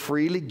things that are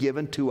freely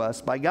given to us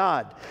by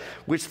God,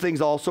 which things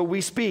also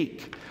we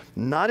speak,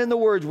 not in the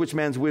words which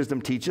man's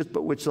wisdom teacheth,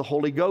 but which the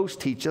Holy Ghost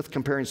teacheth,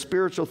 comparing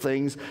spiritual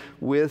things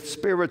with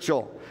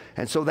spiritual.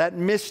 And so that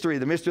mystery,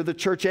 the mystery of the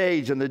church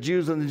age and the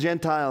Jews and the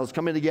Gentiles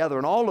coming together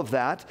and all of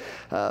that,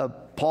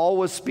 Paul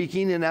was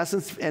speaking in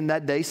essence in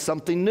that day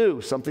something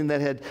new, something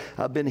that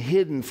had been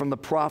hidden from the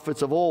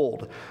prophets of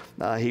old.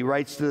 He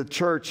writes to the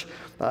church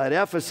at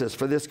Ephesus,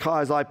 for this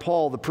cause I,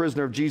 Paul, the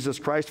prisoner of Jesus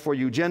Christ, for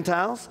you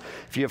Gentiles,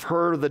 if you have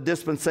heard of the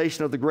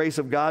dispensation of the grace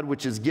of God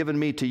which is given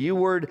me to you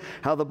word,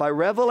 how that by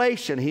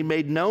revelation he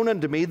made known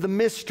unto me the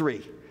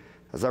mystery,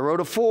 as I wrote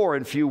afore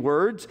in few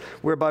words,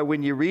 whereby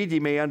when you read, ye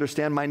may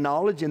understand my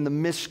knowledge in the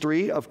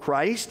mystery of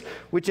Christ,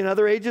 which in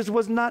other ages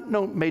was not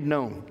made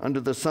known unto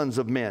the sons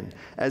of men,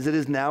 as it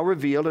is now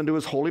revealed unto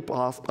his holy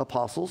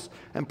apostles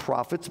and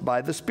prophets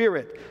by the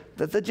Spirit,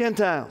 that the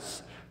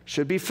Gentiles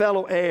should be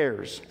fellow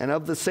heirs and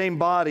of the same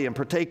body and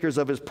partakers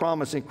of his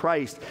promise in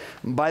Christ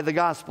by the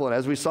gospel. And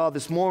as we saw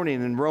this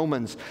morning in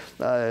Romans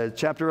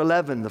chapter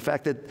 11, the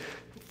fact that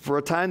for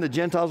a time the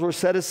Gentiles were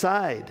set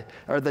aside,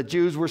 or the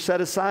Jews were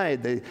set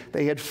aside.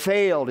 They had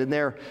failed in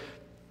their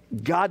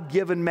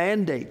God-given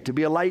mandate to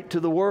be a light to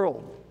the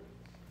world.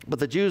 But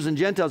the Jews and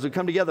Gentiles would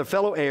come together,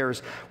 fellow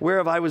heirs,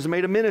 whereof I was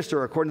made a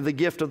minister according to the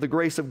gift of the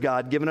grace of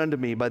God given unto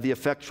me by the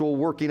effectual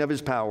working of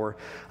his power.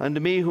 Unto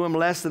me, who am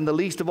less than the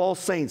least of all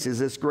saints, is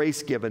this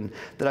grace given,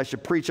 that I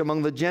should preach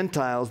among the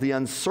Gentiles the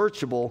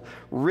unsearchable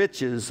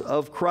riches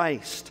of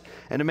Christ,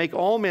 and to make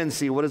all men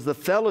see what is the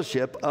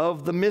fellowship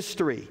of the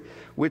mystery,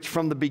 which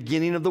from the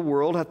beginning of the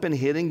world hath been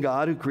hid in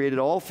God, who created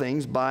all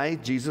things by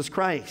Jesus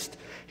Christ.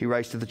 He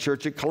writes to the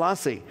church at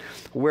Colossae,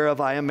 whereof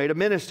I am made a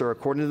minister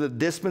according to the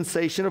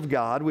dispensation of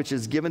God, which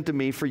is given to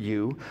me for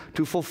you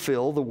to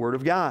fulfill the word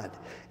of God,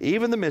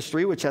 even the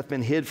mystery which hath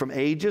been hid from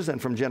ages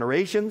and from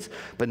generations,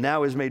 but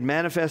now is made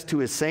manifest to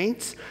his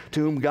saints,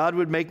 to whom God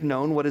would make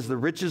known what is the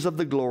riches of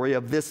the glory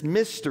of this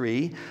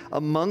mystery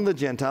among the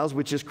Gentiles,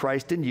 which is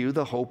Christ in you,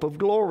 the hope of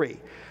glory.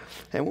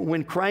 And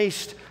when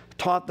Christ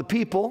taught the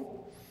people,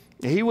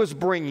 he was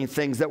bringing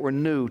things that were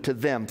new to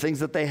them, things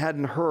that they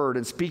hadn't heard,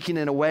 and speaking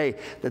in a way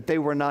that they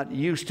were not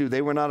used to,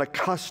 they were not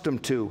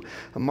accustomed to.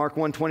 Mark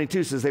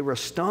 1:22 says they were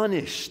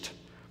astonished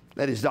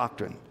at his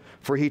doctrine,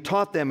 for he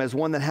taught them as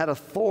one that had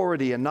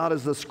authority and not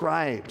as the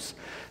scribes.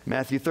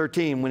 Matthew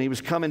 13, when he was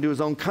come into his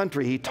own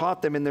country, he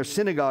taught them in their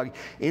synagogue,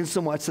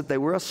 insomuch that they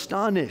were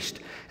astonished,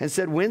 and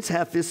said, whence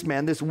hath this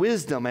man this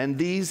wisdom and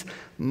these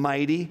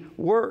mighty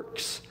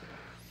works?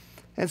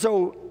 And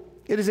so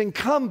it is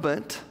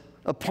incumbent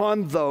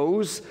upon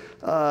those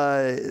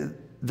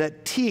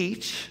that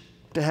teach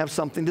to have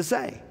something to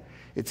say.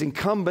 It's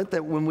incumbent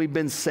that when we've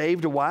been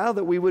saved a while,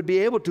 that we would be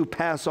able to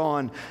pass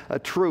on a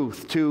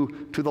truth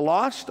to the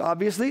lost,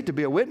 obviously, to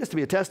be a witness, to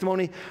be a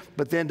testimony,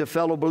 but then to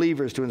fellow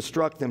believers, to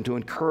instruct them, to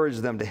encourage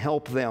them, to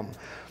help them.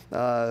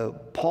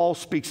 Paul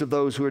speaks of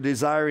those who are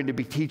desiring to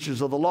be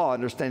teachers of the law,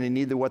 understanding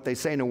neither what they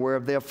say nor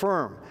whereof they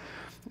affirm.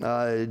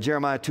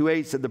 Jeremiah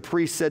 2:8 said, the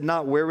priest said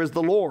not, where is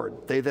the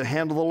Lord? They that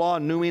handle the law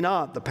knew me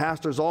not. The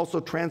pastors also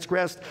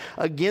transgressed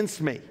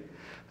against me.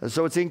 And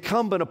so it's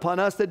incumbent upon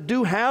us that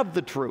do have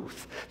the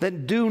truth,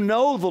 that do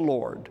know the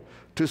Lord,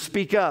 to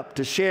speak up,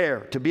 to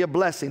share, to be a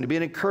blessing, to be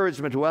an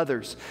encouragement to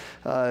others,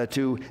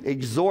 to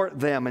exhort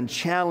them and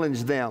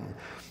challenge them.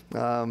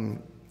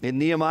 In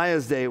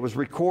Nehemiah's day, it was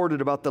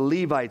recorded about the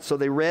Levites. So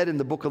they read in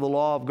the book of the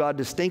law of God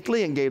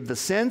distinctly and gave the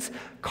sense,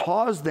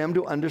 caused them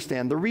to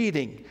understand the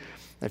reading.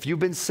 If you've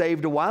been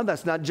saved a while,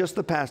 that's not just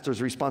the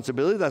pastor's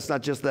responsibility. That's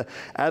not just the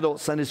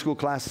adult Sunday school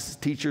class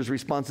teacher's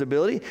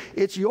responsibility.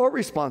 It's your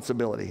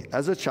responsibility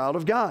as a child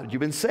of God. You've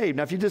been saved.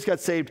 Now, if you just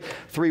got saved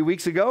 3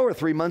 weeks ago or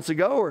 3 months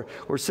ago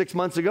or 6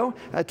 months ago,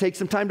 that takes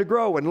some time to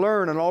grow and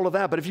learn and all of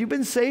that. But if you've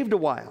been saved a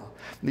while,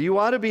 you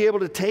ought to be able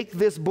to take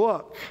this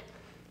book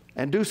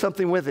and do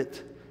something with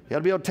it. You ought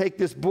to be able to take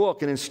this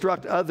book and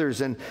instruct others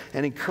and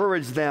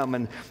encourage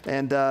them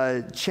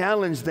and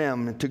challenge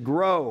them to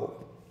grow.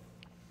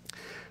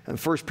 And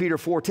 1 Peter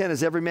 4:10,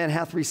 as every man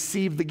hath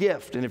received the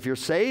gift. And if you're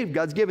saved,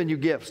 God's given you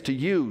gifts to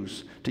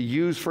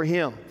use for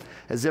Him.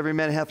 As every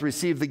man hath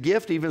received the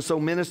gift, even so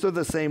minister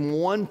the same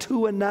one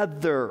to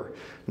another.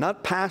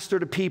 Not pastor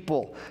to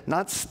people,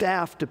 not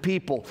staff to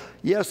people.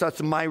 Yes,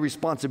 that's my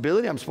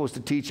responsibility. I'm supposed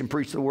to teach and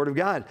preach the Word of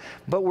God.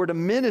 But we're to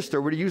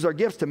minister, we're to use our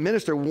gifts to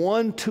minister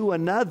one to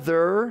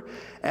another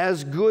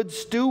as good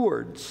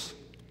stewards.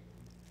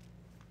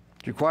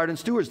 It's required in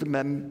stewards that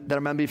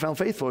a man be found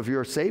faithful. If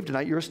you're saved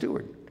tonight, you're a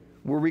steward.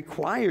 We're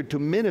required to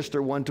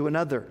minister one to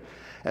another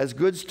as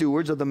good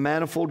stewards of the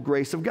manifold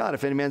grace of God.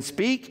 If any man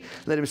speak,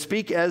 let him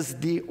speak as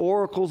the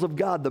oracles of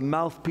God, the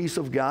mouthpiece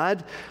of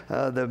God,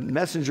 the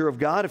messenger of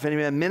God. If any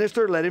man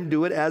minister, let him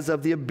do it as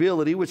of the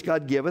ability which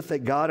God giveth,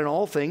 that God in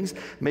all things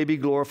may be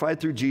glorified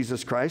through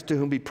Jesus Christ, to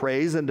whom be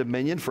praise and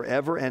dominion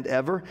forever and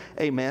ever.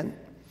 Amen.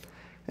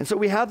 And so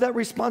we have that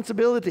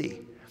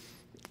responsibility.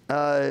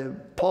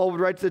 Paul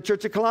would write to the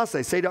church at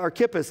Colossae, say to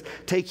Archippus,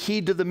 take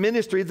heed to the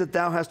ministry that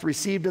thou hast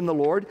received in the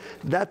Lord,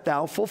 that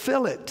thou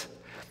fulfill it.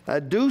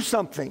 Do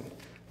something.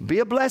 Be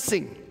a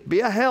blessing.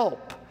 Be a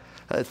help.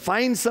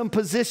 Find some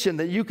position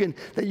that you can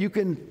do.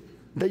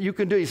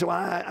 You say,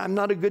 well, I'm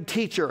not a good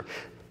teacher.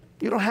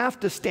 You don't have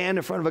to stand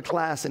in front of a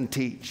class and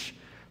teach.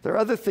 There are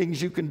other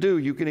things you can do.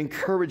 You can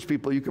encourage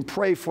people. You can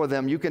pray for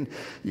them. You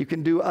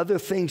can do other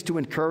things to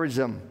encourage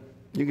them.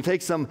 You can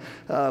take some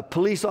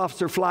police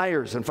officer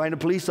flyers and find a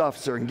police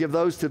officer and give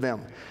those to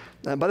them.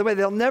 By the way,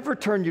 they'll never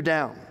turn you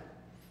down.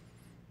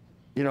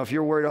 You know, if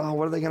you're worried, oh,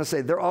 what are they going to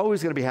say? They're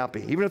always going to be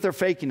happy. Even if they're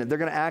faking it, they're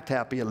going to act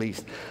happy at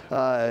least.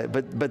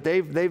 But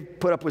they've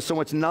put up with so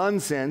much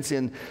nonsense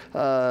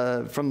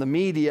from the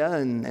media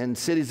and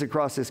cities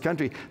across this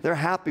country. They're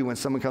happy when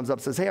someone comes up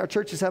and says, hey, our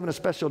church is having a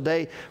special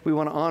day. We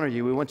want to honor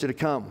you. We want you to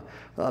come.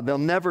 They'll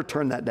never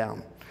turn that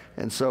down.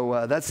 And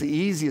so that's the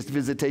easiest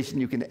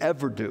visitation you can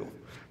ever do.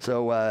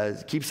 So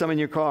keep some in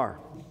your car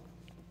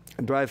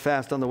and drive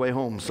fast on the way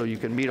home so you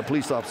can meet a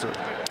police officer.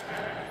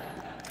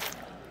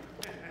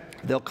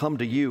 They'll come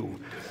to you.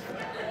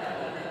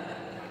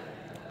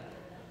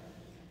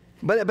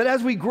 But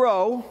as we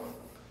grow,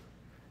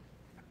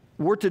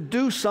 we're to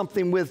do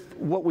something with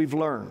what we've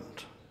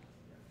learned.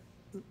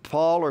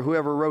 Paul, or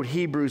whoever wrote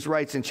Hebrews,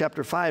 writes in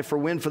chapter 5, for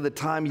when for the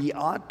time ye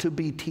ought to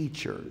be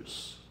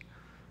teachers.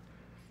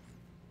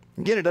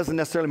 Again, it doesn't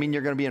necessarily mean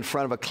you're going to be in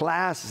front of a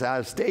class. I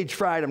have stage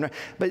fright.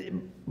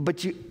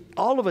 But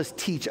all of us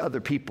teach other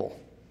people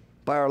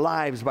by our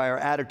lives, by our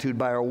attitude,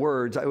 by our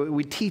words.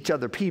 We teach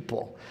other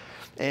people.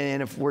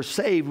 And if we're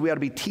saved, we ought to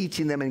be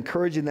teaching them,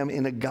 encouraging them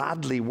in a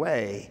godly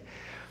way.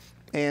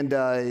 And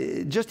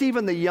just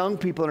even the young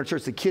people in our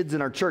church, the kids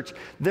in our church,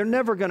 they're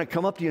never going to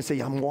come up to you and say,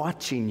 I'm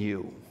watching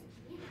you.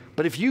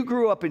 But if you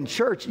grew up in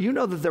church, you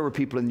know that there were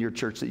people in your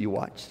church that you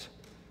watched.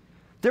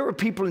 There were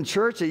people in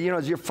church that,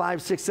 as you're 5,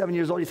 6, 7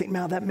 years old, you think,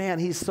 that man,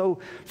 he's so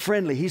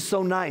friendly. He's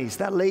so nice.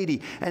 That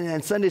lady,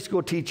 and Sunday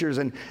school teachers,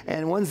 and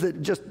ones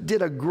that just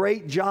did a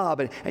great job,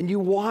 and you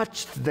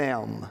watched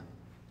them.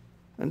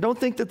 And don't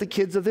think that the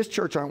kids of this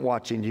church aren't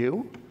watching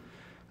you.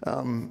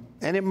 And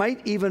it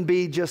might even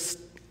be just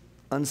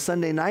on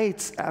Sunday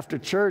nights after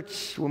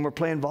church when we're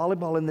playing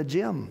volleyball in the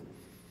gym.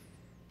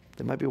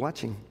 They might be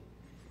watching.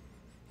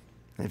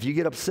 And if you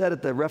get upset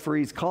at the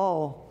referee's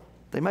call,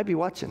 they might be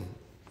watching.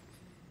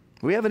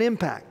 We have an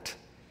impact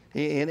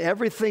in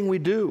everything we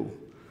do.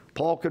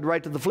 Paul could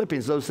write to the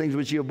Philippians, those things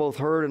which you have both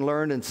heard and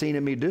learned and seen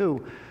in me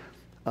do.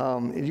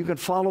 You can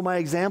follow my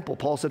example.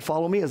 Paul said,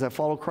 follow me as I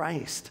follow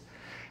Christ.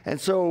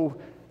 And so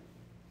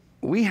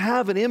we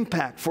have an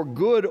impact for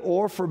good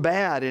or for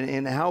bad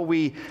in how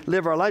we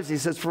live our lives. He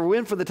says, for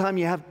when for the time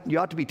you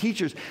ought to be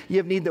teachers, you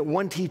have need that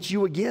one teach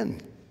you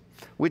again,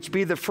 which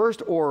be the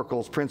first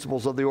oracles,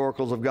 principles of the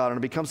oracles of God, and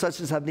to become such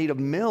as have need of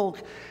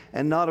milk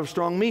and not of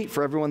strong meat.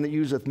 For everyone that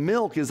useth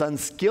milk is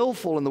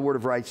unskillful in the word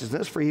of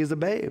righteousness, for he is a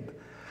babe.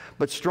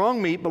 But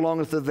strong meat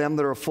belongeth to them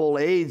that are full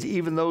age,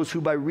 even those who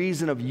by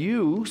reason of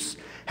use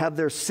have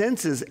their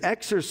senses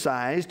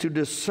exercised to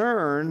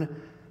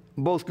discern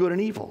both good and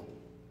evil.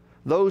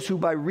 Those who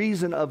by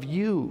reason of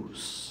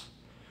use.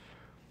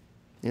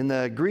 In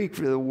the Greek,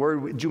 the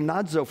word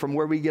gymnazo, from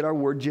where we get our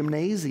word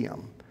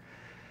gymnasium.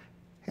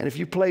 And if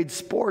you played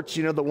sports,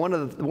 you know that one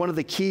of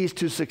the keys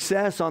to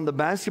success on the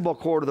basketball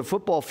court or the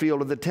football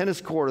field or the tennis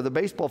court or the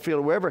baseball field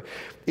or wherever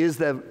is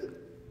the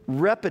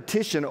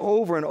repetition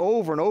over and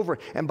over and over.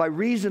 And by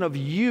reason of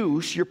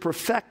use, you're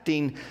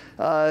perfecting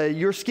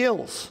your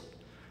skills.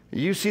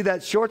 You see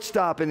that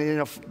shortstop and in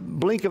a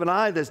blink of an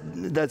eye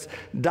that's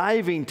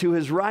diving to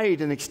his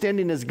right and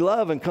extending his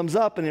glove and comes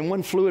up, and in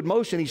one fluid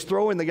motion he's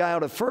throwing the guy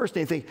out at first,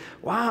 and you think,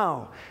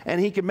 wow. And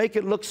he can make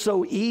it look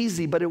so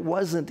easy, but it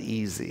wasn't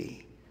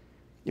easy.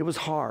 It was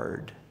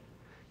hard.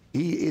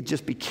 It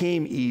just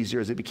became easier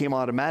as it became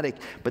automatic.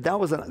 But that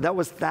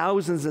was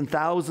thousands and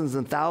thousands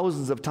and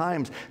thousands of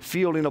times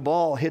fielding a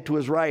ball, hit to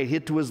his right,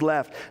 hit to his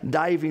left,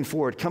 diving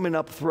for it, coming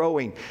up,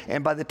 throwing.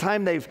 And by the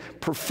time they've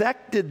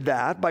perfected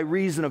that by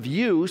reason of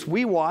use,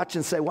 we watch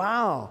and say,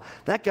 wow,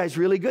 that guy's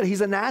really good.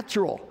 He's a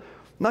natural.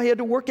 No, he had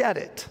to work at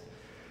it.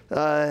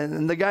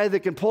 And the guy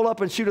that can pull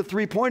up and shoot a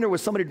three-pointer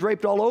with somebody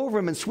draped all over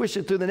him and swish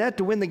it through the net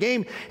to win the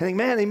game, and think,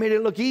 man, he made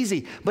it look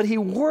easy. But he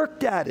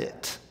worked at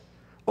it.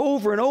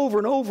 Over and over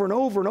and over and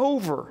over and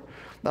over.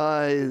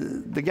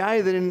 The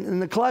guy that in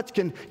the clutch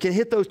can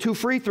hit those 2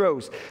 free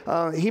throws.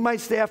 He might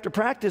stay after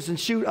practice and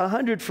shoot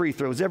 100 free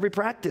throws every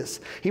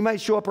practice. He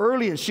might show up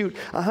early and shoot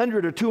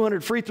 100 or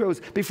 200 free throws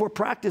before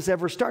practice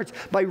ever starts.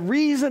 By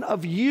reason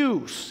of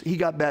use, he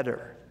got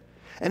better.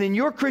 And in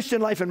your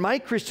Christian life and my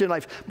Christian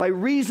life, by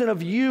reason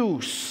of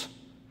use,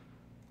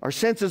 our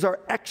senses are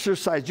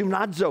exercised,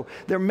 gymnazo.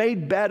 They're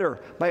made better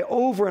by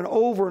over and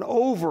over and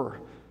over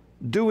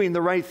doing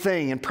the right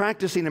thing and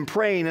practicing and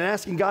praying and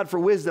asking God for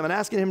wisdom and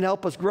asking Him to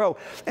help us grow.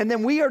 And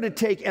then we are to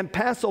take and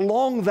pass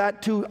along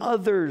that to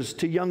others,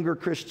 to younger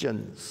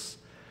Christians.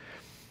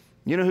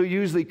 You know who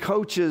usually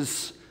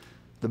coaches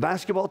the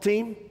basketball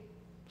team?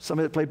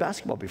 Somebody that played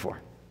basketball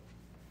before.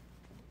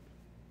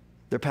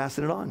 They're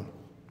passing it on.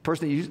 The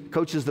person that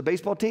coaches the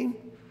baseball team?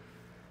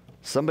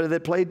 Somebody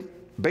that played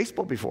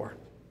baseball before.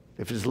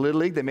 If it's Little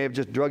League, they may have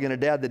just drug in a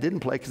dad that didn't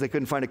play because they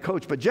couldn't find a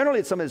coach. But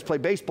generally, it's somebody that's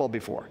played baseball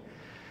before.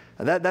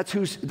 That's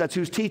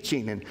who's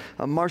teaching, and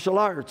martial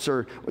arts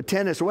or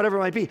tennis or whatever it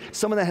might be.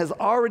 Someone that has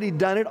already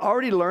done it,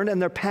 already learned,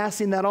 and they're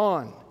passing that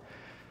on.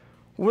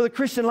 Well, the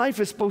Christian life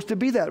is supposed to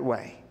be that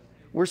way.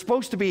 We're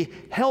supposed to be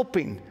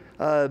helping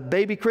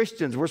baby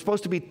Christians. We're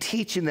supposed to be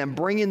teaching them,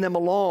 bringing them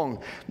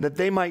along, that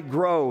they might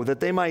grow, that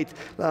they might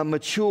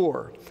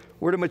mature.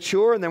 We're to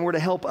mature, and then we're to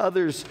help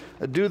others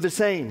do the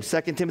same.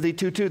 2 Timothy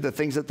 2:2, the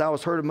things that thou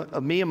hast heard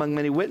of me among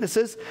many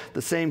witnesses,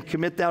 the same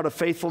commit thou to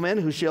faithful men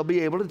who shall be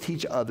able to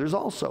teach others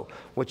also.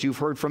 What you've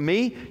heard from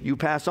me, you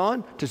pass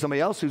on to somebody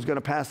else who's going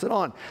to pass it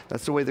on.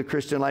 That's the way the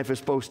Christian life is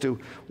supposed to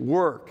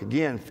work.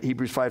 Again,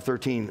 Hebrews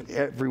 5:13,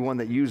 everyone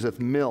that useth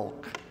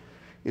milk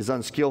is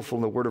unskillful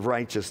in the word of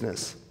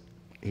righteousness.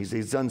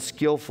 He's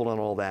unskillful in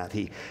all that.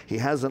 He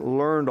hasn't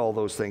learned all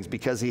those things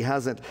because he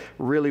hasn't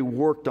really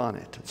worked on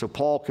it. So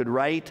Paul could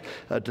write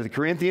to the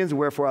Corinthians,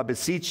 wherefore I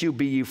beseech you,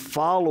 be ye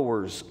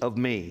followers of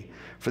me.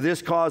 For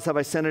this cause have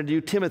I sent unto you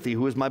Timothy,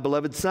 who is my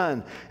beloved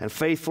son, and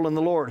faithful in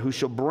the Lord, who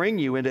shall bring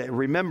you into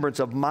remembrance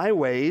of my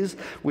ways,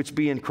 which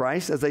be in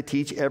Christ, as I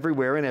teach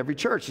everywhere in every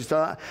church. He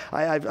said,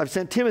 I've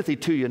sent Timothy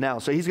to you now.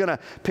 So he's going to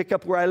pick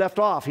up where I left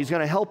off. He's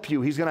going to help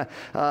you. He's going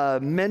to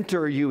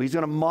mentor you. He's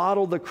going to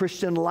model the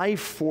Christian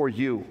life for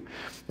you.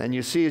 And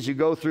you see, as you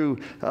go through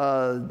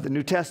the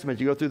New Testament,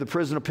 you go through the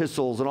prison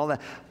epistles and all that,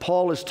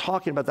 Paul is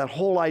talking about that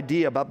whole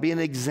idea about being an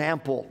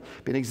example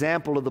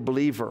of the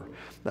believer,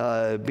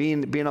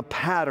 being a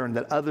pattern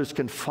that others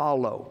can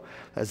follow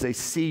as they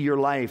see your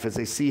life, as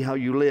they see how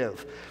you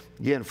live.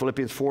 Again,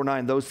 Philippians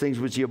 4:9, those things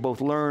which ye have both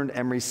learned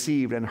and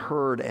received and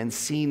heard and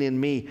seen in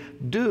me,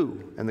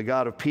 do, and the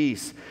God of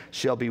peace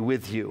shall be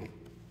with you.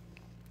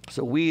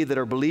 So we that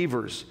are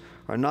believers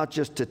are not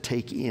just to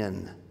take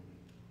in,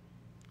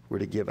 we're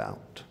to give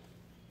out.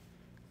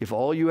 If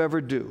all you ever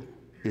do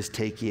is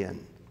take in,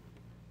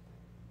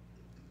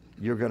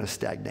 you're going to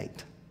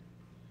stagnate.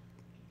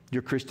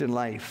 Your Christian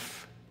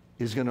life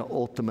is going to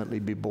ultimately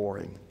be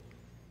boring.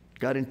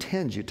 God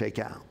intends you take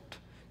out.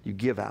 You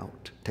give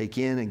out. Take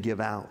in and give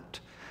out.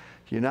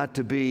 You're not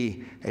to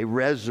be a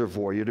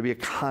reservoir. You're to be a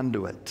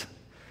conduit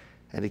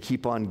and to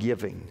keep on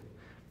giving.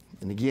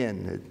 And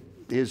again,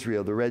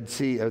 Israel, the Red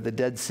Sea, or the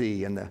Dead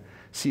Sea, and the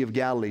Sea of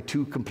Galilee,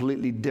 two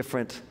completely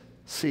different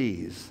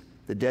seas.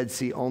 The Dead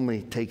Sea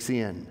only takes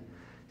in.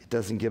 It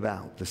doesn't give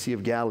out. The Sea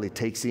of Galilee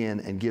takes in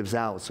and gives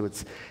out. So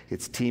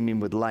it's teeming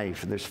with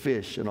life, and there's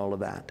fish and all of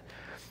that.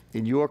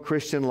 In your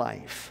Christian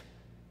life,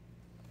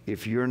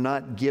 if you're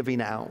not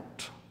giving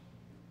out,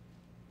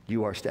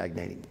 you are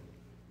stagnating.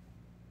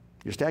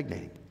 You're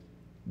stagnating.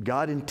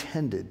 God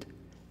intended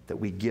that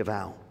we give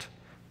out.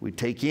 We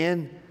take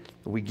in,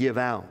 we give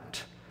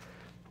out.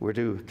 We're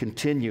to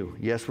continue.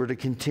 Yes, we're to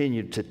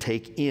continue to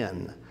take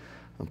in.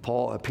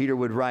 And Peter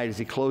would write as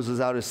he closes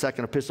out his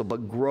second epistle,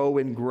 but grow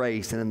in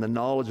grace and in the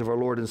knowledge of our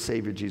Lord and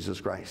Savior Jesus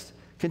Christ.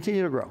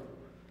 Continue to grow.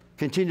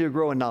 Continue to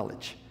grow in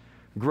knowledge.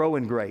 Grow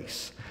in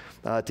grace.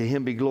 To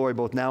him be glory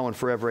both now and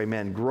forever.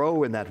 Amen.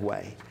 Grow in that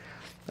way.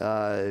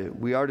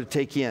 We are to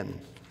take in.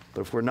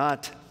 But if we're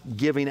not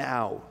giving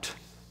out,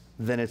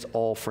 then it's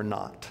all for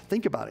naught.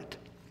 Think about it.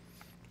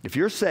 If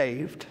you're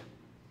saved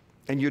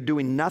and you're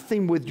doing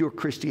nothing with your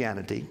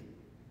Christianity,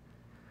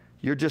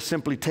 you're just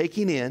simply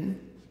taking in.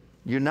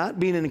 You're not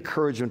being an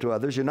encouragement to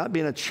others. You're not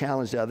being a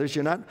challenge to others.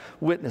 You're not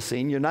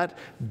witnessing. You're not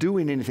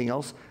doing anything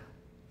else.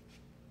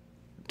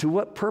 To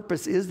what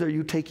purpose is there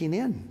you taking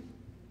in?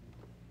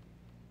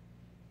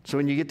 So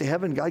when you get to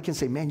heaven, God can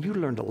say, man, you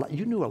learned a lot.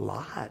 You knew a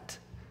lot.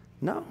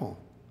 No.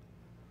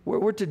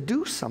 We're to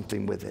do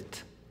something with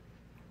it.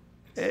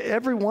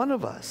 Every one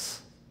of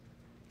us.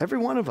 Every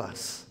one of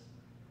us.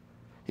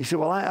 You say,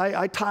 well,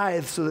 I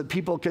tithe so that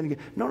people can.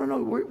 No.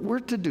 We're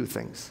to do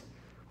things.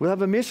 We'll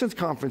have a missions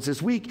conference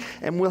this week,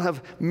 and we'll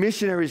have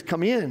missionaries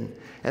come in,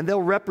 and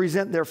they'll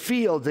represent their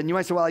fields. And you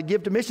might say, well, I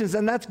give to missions,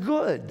 and that's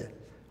good.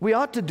 We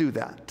ought to do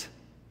that.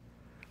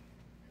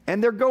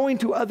 And they're going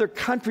to other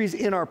countries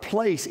in our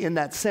place in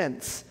that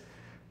sense,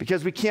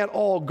 because we can't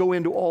all go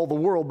into all the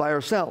world by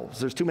ourselves.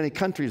 There's too many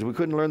countries. We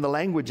couldn't learn the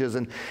languages.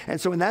 And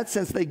so in that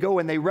sense, they go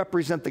and they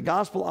represent the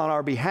gospel on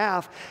our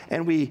behalf,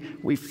 and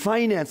we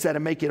finance that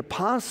and make it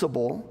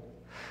possible.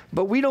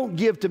 But we don't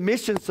give to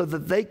missions so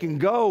that they can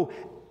go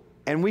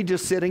and we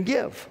just sit and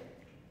give.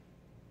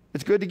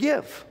 It's good to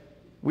give.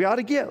 We ought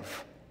to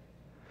give.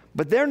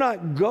 But they're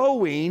not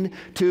going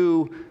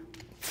to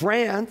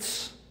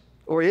France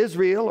or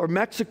Israel or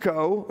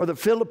Mexico or the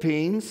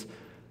Philippines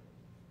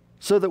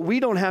so that we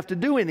don't have to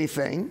do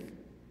anything.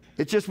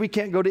 It's just we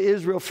can't go to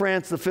Israel,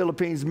 France, the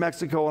Philippines,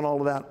 Mexico, and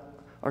all of that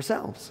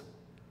ourselves.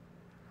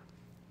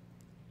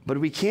 But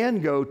we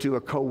can go to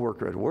a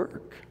coworker at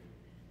work.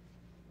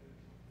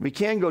 We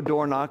can go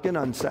door knocking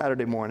on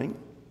Saturday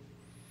morning.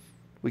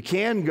 We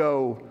can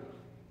go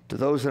to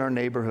those in our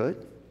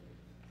neighborhood,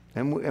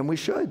 and we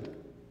should.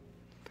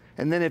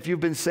 And then if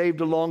you've been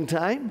saved a long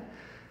time,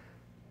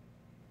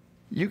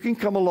 you can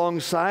come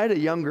alongside a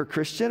younger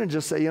Christian and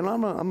just say, you know,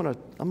 I'm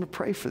gonna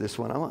pray for this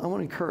one. I want to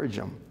encourage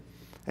them,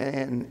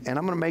 and I'm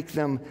going to make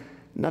them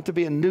not to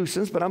be a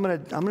nuisance, but I'm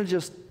gonna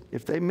just,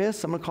 if they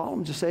miss, I'm gonna call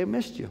them, just say I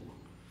missed you.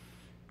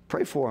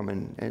 Pray for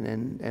them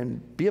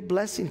and be a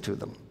blessing to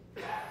them.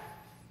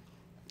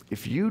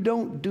 If you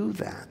don't do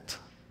that,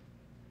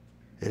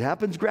 it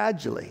happens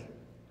gradually,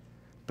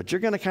 but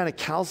you're going to kind of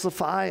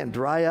calcify and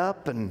dry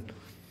up and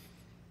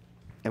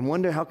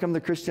wonder how come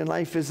the Christian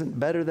life isn't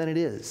better than it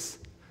is.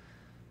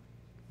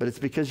 But it's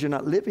because you're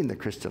not living the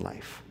Christian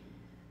life.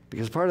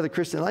 Because part of the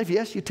Christian life,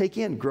 yes, you take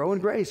in, grow in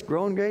grace,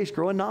 grow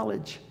in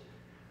knowledge.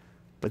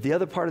 But the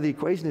other part of the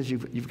equation is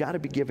you've got to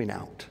be giving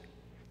out.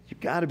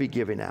 You've got to be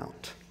giving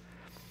out.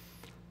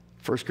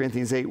 1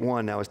 Corinthians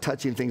 8:1, now as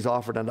touching things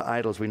offered unto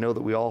idols, we know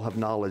that we all have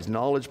knowledge.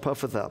 Knowledge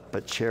puffeth up,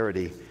 but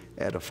charity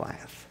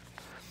edifieth.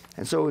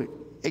 And so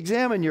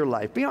examine your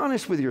life. Be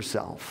honest with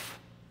yourself.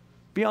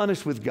 Be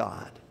honest with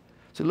God.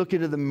 So look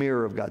into the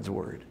mirror of God's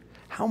word.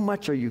 How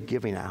much are you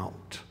giving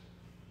out?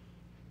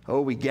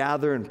 Oh, we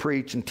gather and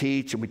preach and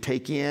teach and we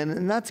take in,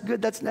 and that's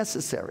good, that's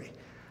necessary.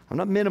 I'm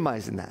not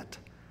minimizing that.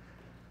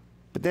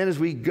 But then as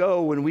we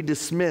go and we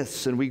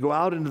dismiss and we go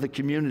out into the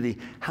community,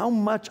 how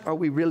much are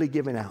we really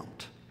giving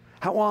out?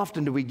 How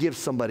often do we give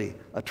somebody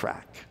a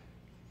tract?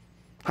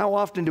 How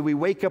often do we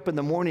wake up in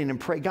the morning and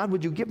pray, God,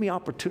 would you give me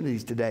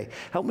opportunities today?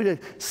 Help me to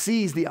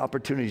seize the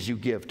opportunities you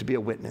give to be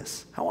a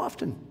witness. How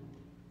often?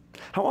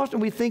 How often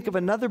we think of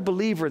another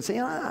believer and say,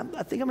 I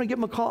think I'm going to give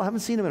him a call. I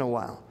haven't seen him in a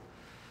while.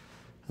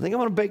 I think I'm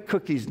going to bake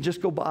cookies and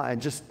just go by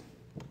and just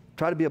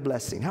try to be a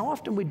blessing. How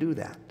often we do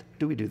that?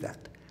 Do we do that?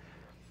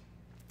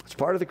 It's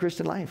part of the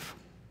Christian life.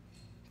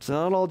 It's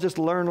not all just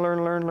learn,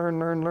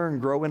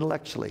 grow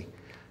intellectually.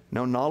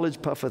 No,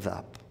 knowledge puffeth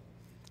up.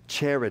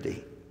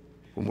 Charity.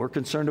 When we're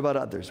concerned about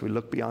others, we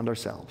look beyond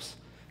ourselves.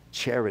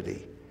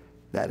 Charity,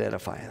 that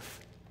edifieth.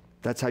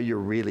 That's how you're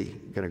really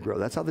going to grow.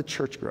 That's how the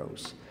church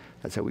grows.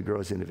 That's how we grow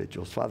as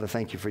individuals. Father,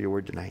 thank you for your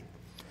word tonight.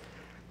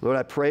 Lord,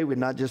 I pray we'd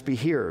not just be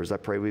hearers. I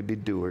pray we'd be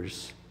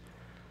doers.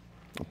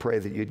 I pray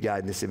that you'd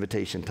guide in this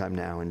invitation time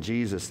now. In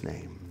Jesus'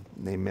 name,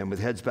 amen. With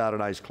heads bowed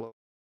and eyes closed.